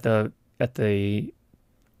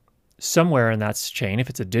 somewhere in that chain, if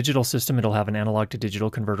it's a digital system, it'll have an analog to digital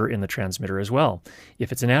converter in the transmitter as well.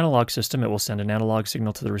 If it's an analog system, it will send an analog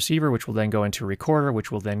signal to the receiver, which will then go into a recorder,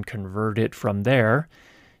 which will then convert it from there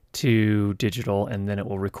to digital, and then it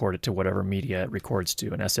will record it to whatever media it records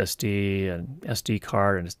to, an SSD, an SD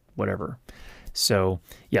card, and whatever. So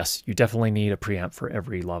yes, you definitely need a preamp for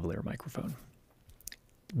every lavalier microphone.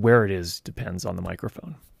 Where it is depends on the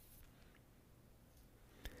microphone.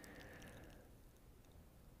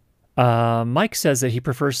 Mike says that he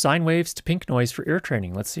prefers sine waves to pink noise for ear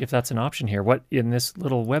training. Let's see if that's an option here. What in this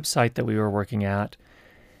little website that we were working at,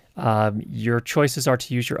 your choices are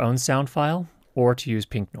to use your own sound file or to use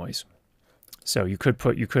pink noise. So you could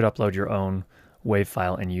upload your own wave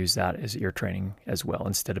file and use that as ear training as well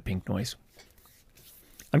instead of pink noise.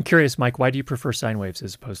 I'm curious, Mike, why do you prefer sine waves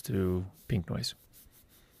as opposed to pink noise?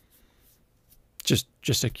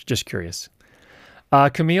 Just curious.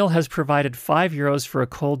 Camille has provided €5 for a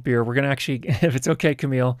cold beer. We're going to actually, if it's okay,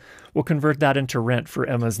 Camille, we'll convert that into rent for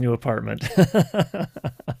Emma's new apartment.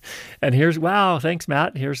 And wow, thanks,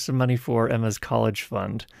 Matt. Here's some money for Emma's college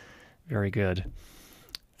fund. Very good.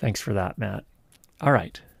 Thanks for that, Matt. All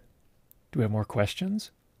right. Do we have more questions?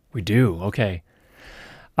 We do. Okay.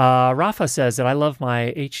 Rafa says that I love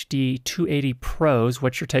my HD 280 Pros.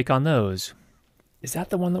 What's your take on those? Is that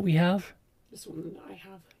the one that we have? This one I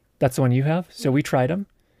have. That's the one you have? So we tried them.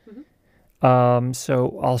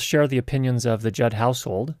 So I'll share the opinions of the Judd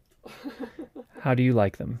household. How do you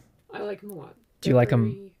like them? I like them a lot. Do you like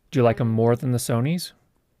them more than the Sonys?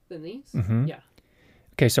 Than these? Mm-hmm. Yeah.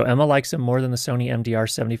 Okay, so Emma likes them more than the Sony MDR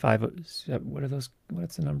 75. What are those?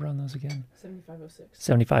 What's the number on those again? 7506.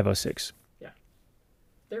 7506. Yeah.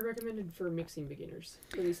 They're recommended for mixing beginners,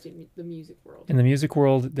 at least in the music world. In the music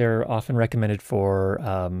world, they're often recommended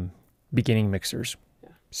for beginning mixers. Yeah.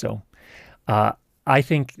 So I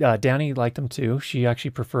think Danny liked them too. She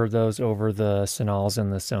actually preferred those over the Sonals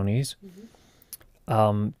and the Sonys.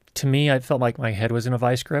 To me, I felt like my head was in a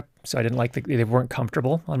vice grip, so I didn't like they weren't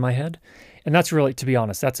comfortable on my head. And that's really, to be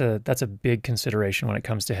honest, that's a big consideration when it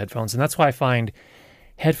comes to headphones. And that's why I find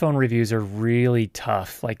headphone reviews are really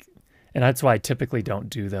tough. And that's why I typically don't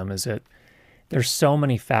do them, is that there's so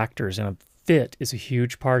many factors, and a fit is a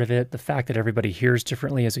huge part of it. The fact that everybody hears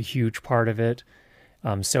differently is a huge part of it.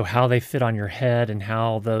 So how they fit on your head and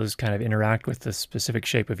how those kind of interact with the specific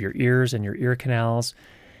shape of your ears and your ear canals.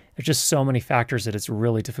 There's just so many factors that it's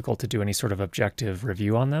really difficult to do any sort of objective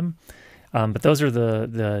review on them. But those are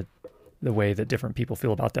the way that different people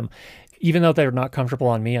feel about them. Even though they're not comfortable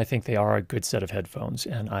on me, I think they are a good set of headphones,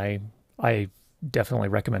 and I definitely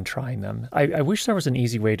recommend trying them. I wish there was an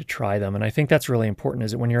easy way to try them, and I think that's really important,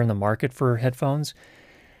 is that when you're in the market for headphones,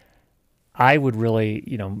 I would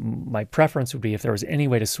really, my preference would be if there was any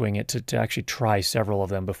way to swing it to actually try several of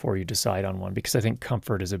them before you decide on one, because I think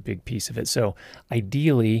comfort is a big piece of it. So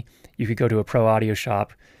ideally, you could go to a pro audio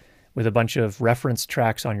shop with a bunch of reference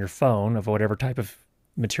tracks on your phone of whatever type of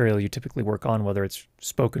material you typically work on, whether it's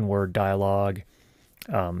spoken word, dialogue,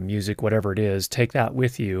 music, whatever it is. Take that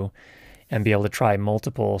with you and be able to try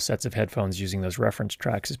multiple sets of headphones using those reference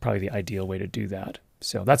tracks is probably the ideal way to do that.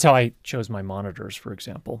 So that's how I chose my monitors, for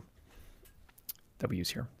example, that we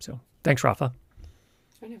use here. So thanks, Rafa.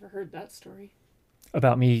 I never heard that story.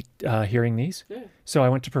 About me hearing these? Yeah. So I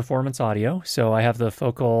went to Performance Audio. So I have the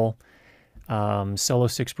Focal Solo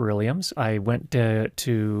 6 Berylliums. I went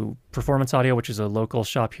to Performance Audio, which is a local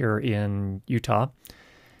shop here in Utah.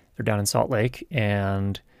 They're down in Salt Lake.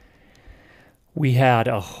 And we had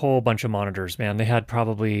a whole bunch of monitors, man. They had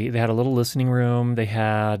a little listening room. They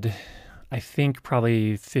had, I think,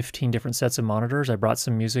 probably 15 different sets of monitors. I brought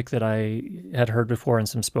some music that I had heard before and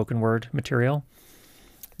some spoken word material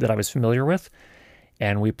that I was familiar with.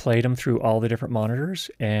 And we played them through all the different monitors,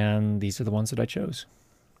 and these are the ones that I chose.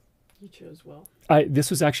 You chose well. This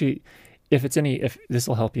was actually, if this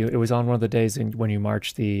will help you, it was on one of the days when you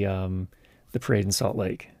marched the parade in Salt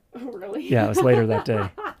Lake. Oh, really? Yeah, it was later that day.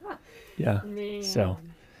 Yeah. Man. So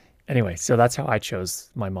anyway, so that's how I chose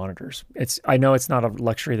my monitors. I know it's not a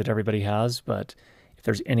luxury that everybody has, but if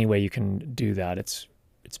there's any way you can do that, it's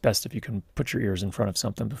best if you can put your ears in front of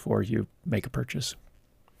something before you make a purchase.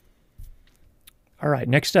 All right,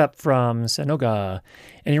 next up from Sanoga.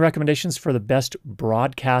 Any recommendations for the best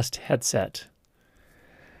broadcast headset?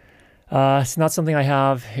 It's not something I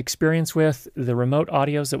have experience with. The remote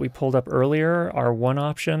audios that we pulled up earlier are one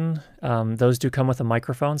option. Those do come with a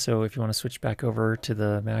microphone, so if you want to switch back over to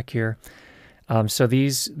the Mac here. So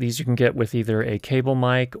these you can get with either a cable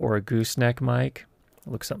mic or a gooseneck mic.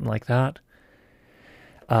 It looks something like that.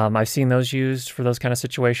 I've seen those used for those kind of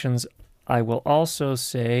situations. I will also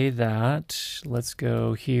say that, let's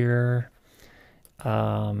go here.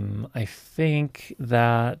 I think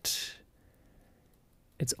that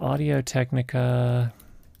it's Audio Technica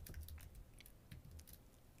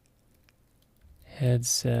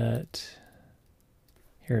headset.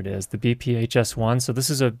 Here it is, the BPHS1. So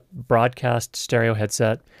this is a broadcast stereo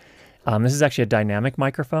headset. This is actually a dynamic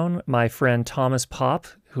microphone. My friend Thomas Popp,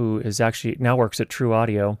 who is actually now works at True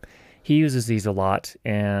Audio, he uses these a lot,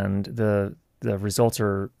 and the results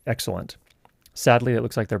are excellent. Sadly, it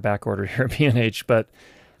looks like they're back ordered here at B&H, but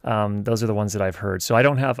those are the ones that I've heard. So I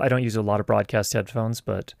don't use a lot of broadcast headphones,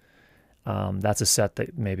 but that's a set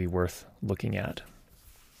that may be worth looking at.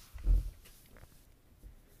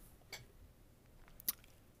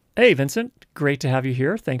 Hey, Vincent, great to have you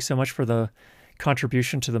here. Thanks so much for the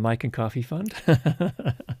contribution to the Mike and Coffee Fund.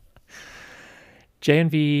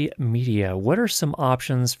 J&V Media, what are some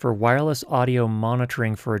options for wireless audio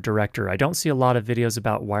monitoring for a director? I don't see a lot of videos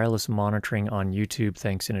about wireless monitoring on YouTube.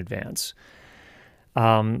 Thanks in advance.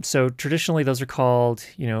 So traditionally, those are called,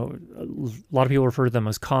 a lot of people refer to them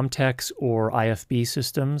as Comtex or IFB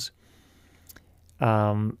systems.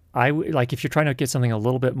 If you're trying to get something a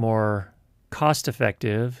little bit more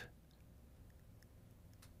cost-effective,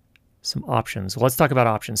 some options. Let's talk about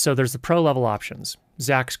options. So there's the pro level options.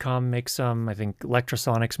 Zaxcom makes some. I think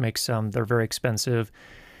Electrosonics makes some. They're very expensive,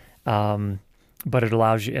 but it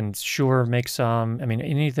allows you. And Shure makes some. I mean,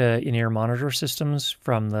 any of the in-ear monitor systems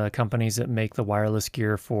from the companies that make the wireless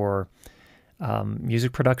gear for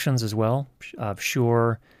music productions as well.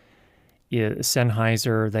 Shure,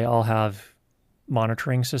 Sennheiser, they all have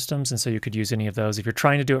monitoring systems, and so you could use any of those. If you're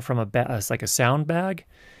trying to do it from like a sound bag,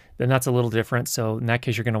 then that's a little different. So in that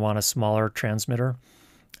case, you're going to want a smaller transmitter.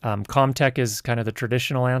 Comtech is kind of the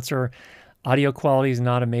traditional answer. Audio quality is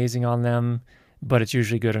not amazing on them, but it's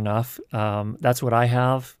usually good enough. That's what I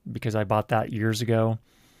have because I bought that years ago.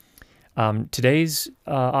 Today's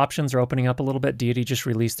options are opening up a little bit. Deity just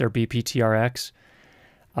released their BPTRX,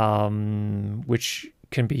 which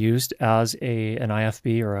can be used as an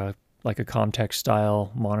IFB or like a Comtech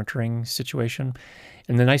style monitoring situation.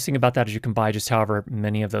 And the nice thing about that is you can buy just however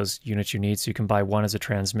many of those units you need. So you can buy one as a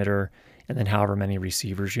transmitter and then however many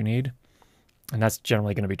receivers you need. And that's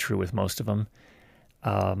generally going to be true with most of them.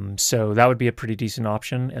 So that would be a pretty decent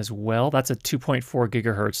option as well. That's a 2.4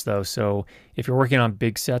 gigahertz though. So if you're working on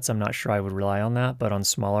big sets, I'm not sure I would rely on that, but on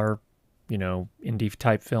smaller, indie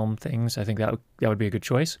type film things, I think that would be a good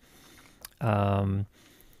choice.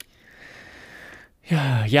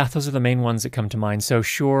 Yeah, those are the main ones that come to mind. So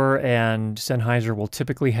Shure and Sennheiser will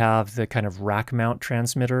typically have the kind of rack mount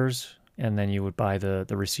transmitters, and then you would buy the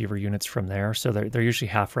receiver units from there. So they're usually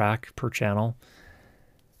half rack per channel,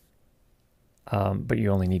 but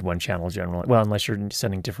you only need one channel generally. Well, unless you're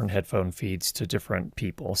sending different headphone feeds to different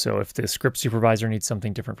people. So if the script supervisor needs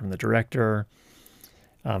something different from the director,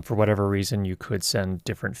 for whatever reason, you could send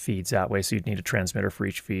different feeds that way. So you'd need a transmitter for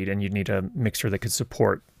each feed, and you'd need a mixer that could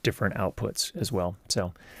support different outputs as well.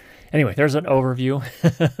 So anyway, there's an overview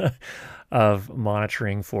of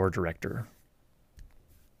monitoring for director.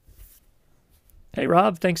 Hey,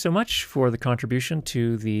 Rob, thanks so much for the contribution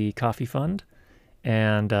to the coffee fund,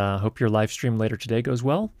 and hope your live stream later today goes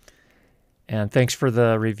well. And thanks for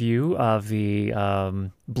the review of the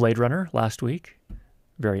Blade Runner last week.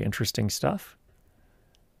 Very interesting stuff.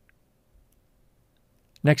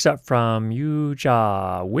 Next up from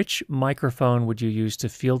Yuja, which microphone would you use to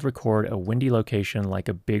field record a windy location like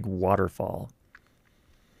a big waterfall?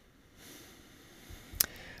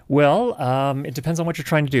 Well, it depends on what you're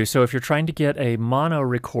trying to do. So if you're trying to get a mono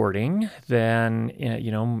recording, then,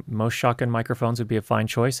 most shotgun microphones would be a fine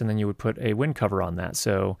choice, and then you would put a wind cover on that.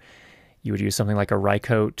 So you would use something like a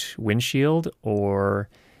Rycote windshield, or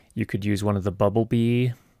you could use one of the Bumblebee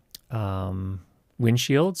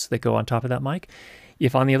windshields that go on top of that mic.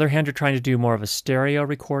 If, on the other hand, you're trying to do more of a stereo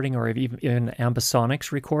recording or even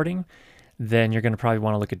ambisonics recording, then you're going to probably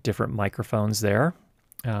want to look at different microphones there.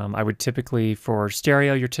 I would typically, for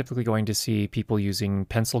stereo, you're typically going to see people using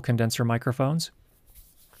pencil condenser microphones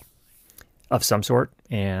of some sort,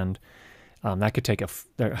 and that could take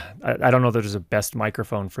I don't know that there's a best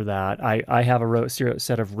microphone for that. I have a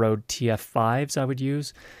set of Rode TF5s I would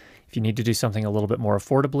use. If you need to do something a little bit more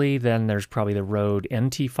affordably, then there's probably the Rode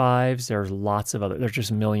NT5s. There's lots of there's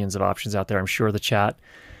just millions of options out there. I'm sure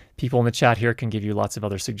people in the chat here can give you lots of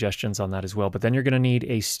other suggestions on that as well. But then you're going to need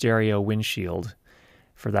a stereo windshield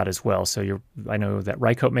for that as well. So I know that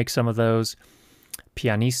Rycote makes some of those.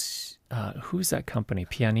 Who's that company?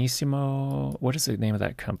 Pianissimo. What is the name of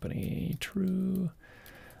that company? True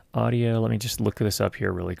Audio. Let me just look this up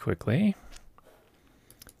here really quickly.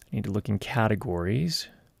 I need to look in categories.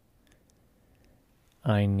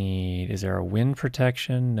 Is there a wind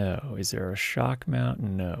protection? No. Is there a shock mount?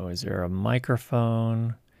 No. Is there a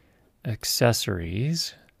microphone?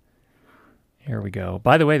 Accessories. Here we go.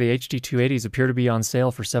 By the way, the HD280s appear to be on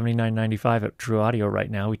sale for $79.95 at True Audio right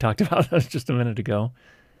now. We talked about that just a minute ago.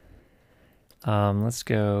 Let's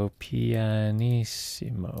go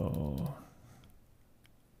Pianissimo.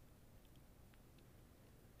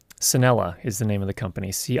 Cinella is the name of the company.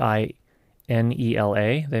 Cinela.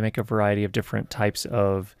 They make a variety of different types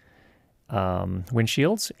of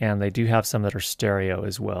windshields, and they do have some that are stereo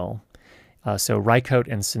as well. So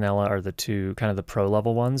Rycote and Cinela are the two kind of the pro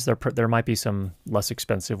level ones. There might be some less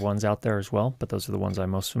expensive ones out there as well, but those are the ones I'm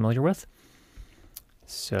most familiar with.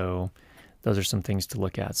 So those are some things to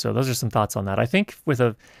look at. So those are some thoughts on that. I think with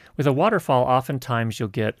a waterfall, oftentimes you'll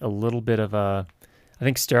get a little bit of I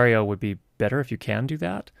think stereo would be better if you can do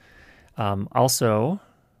that. Also,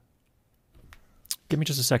 give me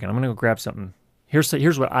just a second. I'm going to go grab something.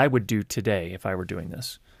 Here's what I would do today if I were doing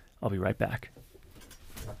this. I'll be right back.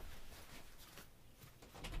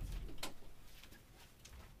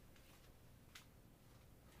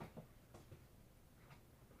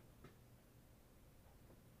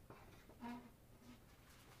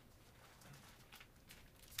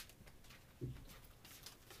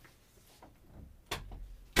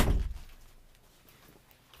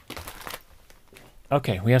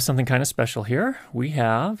 Okay, we have something kind of special here. We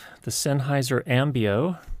have the Sennheiser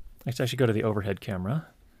Ambio. Let's actually go to the overhead camera.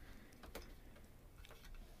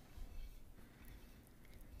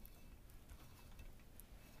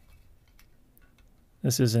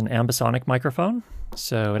 This is an ambisonic microphone.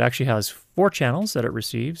 So it actually has 4 channels that it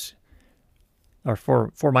receives, or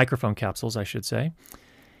four microphone capsules, I should say,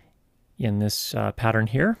 in this pattern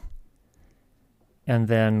here. And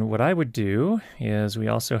then what I would do is we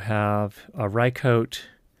also have a Rycote,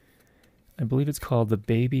 I believe it's called the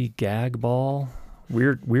Baby Gag Ball.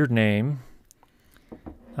 Weird name,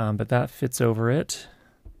 but that fits over it.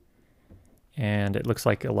 And it looks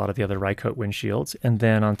like a lot of the other Rycote windshields. And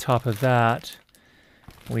then on top of that,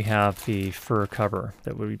 we have the fur cover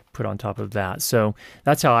that we put on top of that. So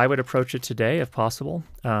that's how I would approach it today if possible.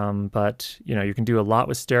 But you know, you can do a lot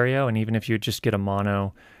with stereo, and even if you just get a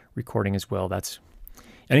mono recording as well, that's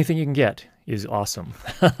anything you can get is awesome.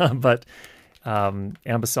 But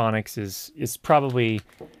ambisonics is probably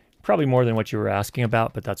more than what you were asking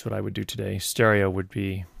about, but that's what I would do today. Stereo would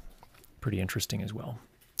be pretty interesting as well.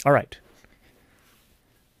 All right.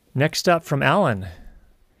 Next up from Alan.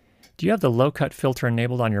 Do you have the low cut filter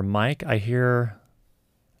enabled on your mic? I hear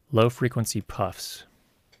low frequency puffs.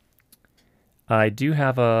 I do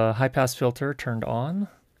have a high pass filter turned on.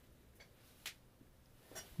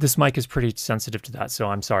 This mic is pretty sensitive to that, so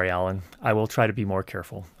I'm sorry, Alan. I will try to be more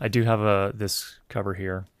careful. I do have this cover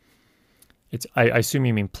here. I assume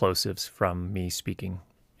you mean plosives from me speaking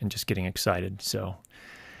and just getting excited. So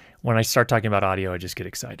when I start talking about audio, I just get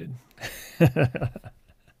excited.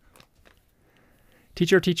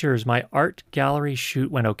 Teachers, my art gallery shoot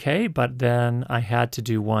went okay, but then I had to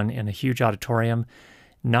do one in a huge auditorium.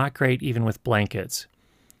 Not great even with blankets.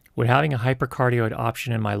 Would having a hypercardioid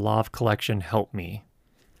option in my Lav collection help me?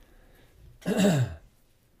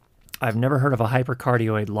 I've never heard of a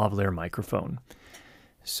hypercardioid lavalier microphone,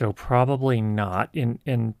 so probably not.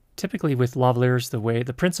 And typically with lavaliers,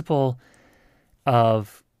 the principle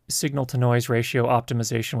of signal to noise ratio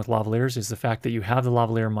optimization with lavaliers is the fact that you have the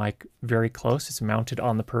lavalier mic very close. It's mounted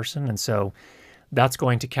on the person, and so that's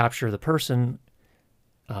going to capture the person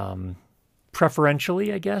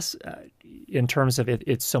preferentially, I guess, in terms of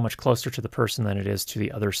it's so much closer to the person than it is to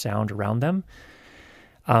the other sound around them.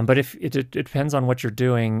 But if it depends on what you're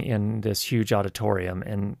doing in this huge auditorium,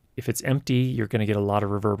 and if it's empty, you're going to get a lot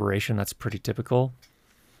of reverberation. That's pretty typical.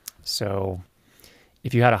 So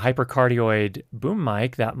if you had a hypercardioid boom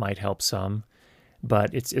mic, that might help some,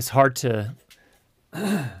 but it's hard to,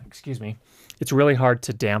 excuse me, it's really hard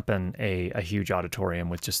to dampen a huge auditorium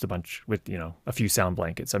with just a few sound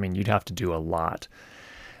blankets. I mean, you'd have to do a lot.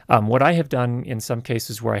 What I have done in some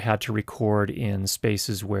cases where I had to record in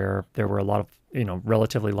spaces where there were a lot of,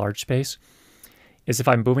 relatively large space, is if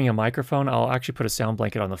I'm booming a microphone, I'll actually put a sound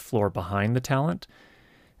blanket on the floor behind the talent,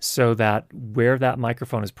 so that where that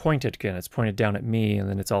microphone is pointed, again, it's pointed down at me, and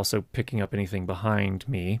then it's also picking up anything behind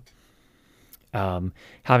me.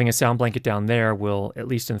 Having a sound blanket down there will, at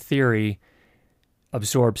least in theory,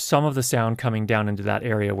 absorb some of the sound coming down into that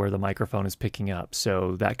area where the microphone is picking up.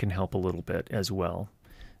 So that can help a little bit as well.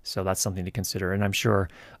 So that's something to consider. And I'm sure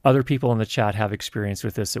other people in the chat have experience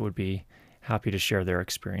with this that would be happy to share their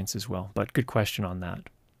experience as well. But good question on that.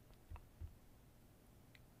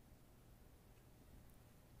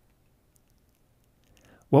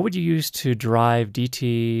 What would you use to drive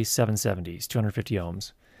DT 770s, 250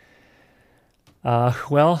 ohms?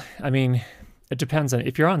 Well, I mean, it depends on,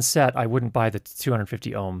 if you're on set, I wouldn't buy the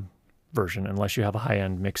 250 ohm version unless you have a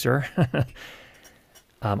high-end mixer.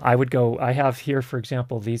 I have here, for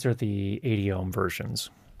example, these are the 80 ohm versions.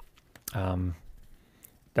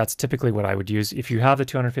 That's typically what I would use. If you have the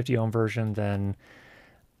 250 ohm version, then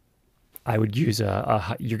I would use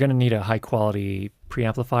you're going to need a high quality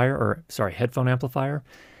headphone amplifier,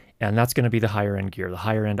 and that's going to be the higher end gear. The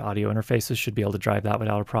higher end audio interfaces should be able to drive that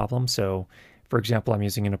without a problem. So for example, I'm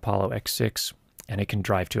using an Apollo X6 and it can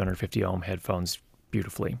drive 250 ohm headphones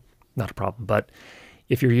beautifully. Not a problem. But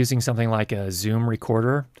if you're using something like a Zoom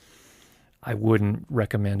recorder, I wouldn't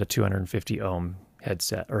recommend a 250 ohm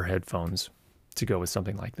headset or headphones to go with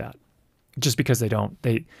something like that. Just because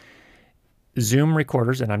Zoom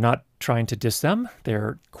recorders, and I'm not trying to diss them,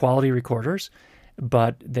 they're quality recorders,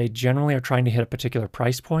 but they generally are trying to hit a particular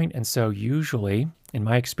price point, and so usually, in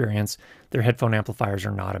my experience, their headphone amplifiers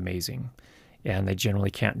are not amazing, and they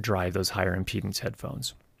generally can't drive those higher impedance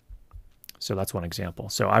headphones. So that's one example.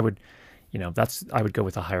 So I would go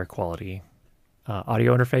with a higher quality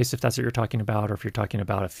audio interface if that's what you're talking about, or if you're talking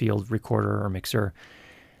about a field recorder or mixer.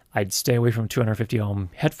 I'd stay away from 250 ohm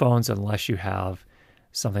headphones unless you have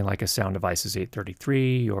something like a Sound Devices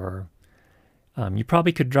 833, or you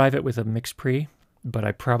probably could drive it with a mix pre, But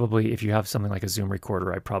I probably, if you have something like a Zoom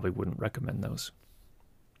recorder, I probably wouldn't recommend those.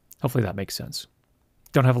 Hopefully that makes sense.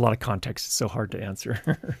 Don't have a lot of context. It's so hard to answer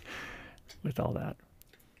with all that.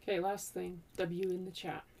 Okay, last thing. W in the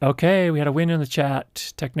chat. Okay, we had a win in the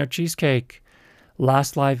chat. Techno Cheesecake.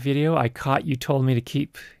 Last live video, I caught you told me to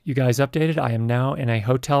keep you guys updated. I am now in a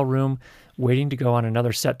hotel room waiting to go on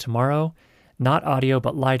another set tomorrow. Not audio,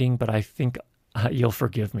 but lighting, but I think you'll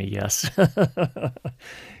forgive me, yes.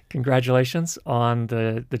 Congratulations on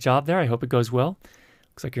the job there. I hope it goes well.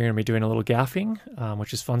 Looks like you're going to be doing a little gaffing,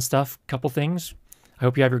 which is fun stuff. Couple things. I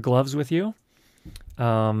hope you have your gloves with you.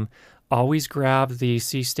 Always grab the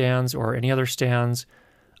C stands or any other stands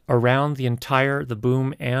around the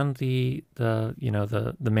boom and the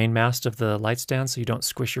main mast of the light stand, so you don't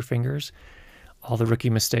squish your fingers. All the rookie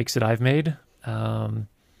mistakes that I've made.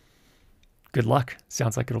 Good luck.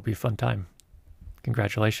 Sounds like it'll be a fun time.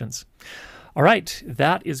 Congratulations. All right,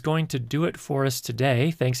 that is going to do it for us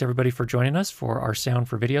today. Thanks everybody for joining us for our Sound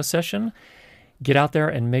for Video session. Get out there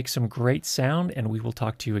and make some great sound, and we will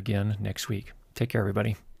talk to you again next week. Take care,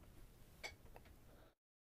 everybody.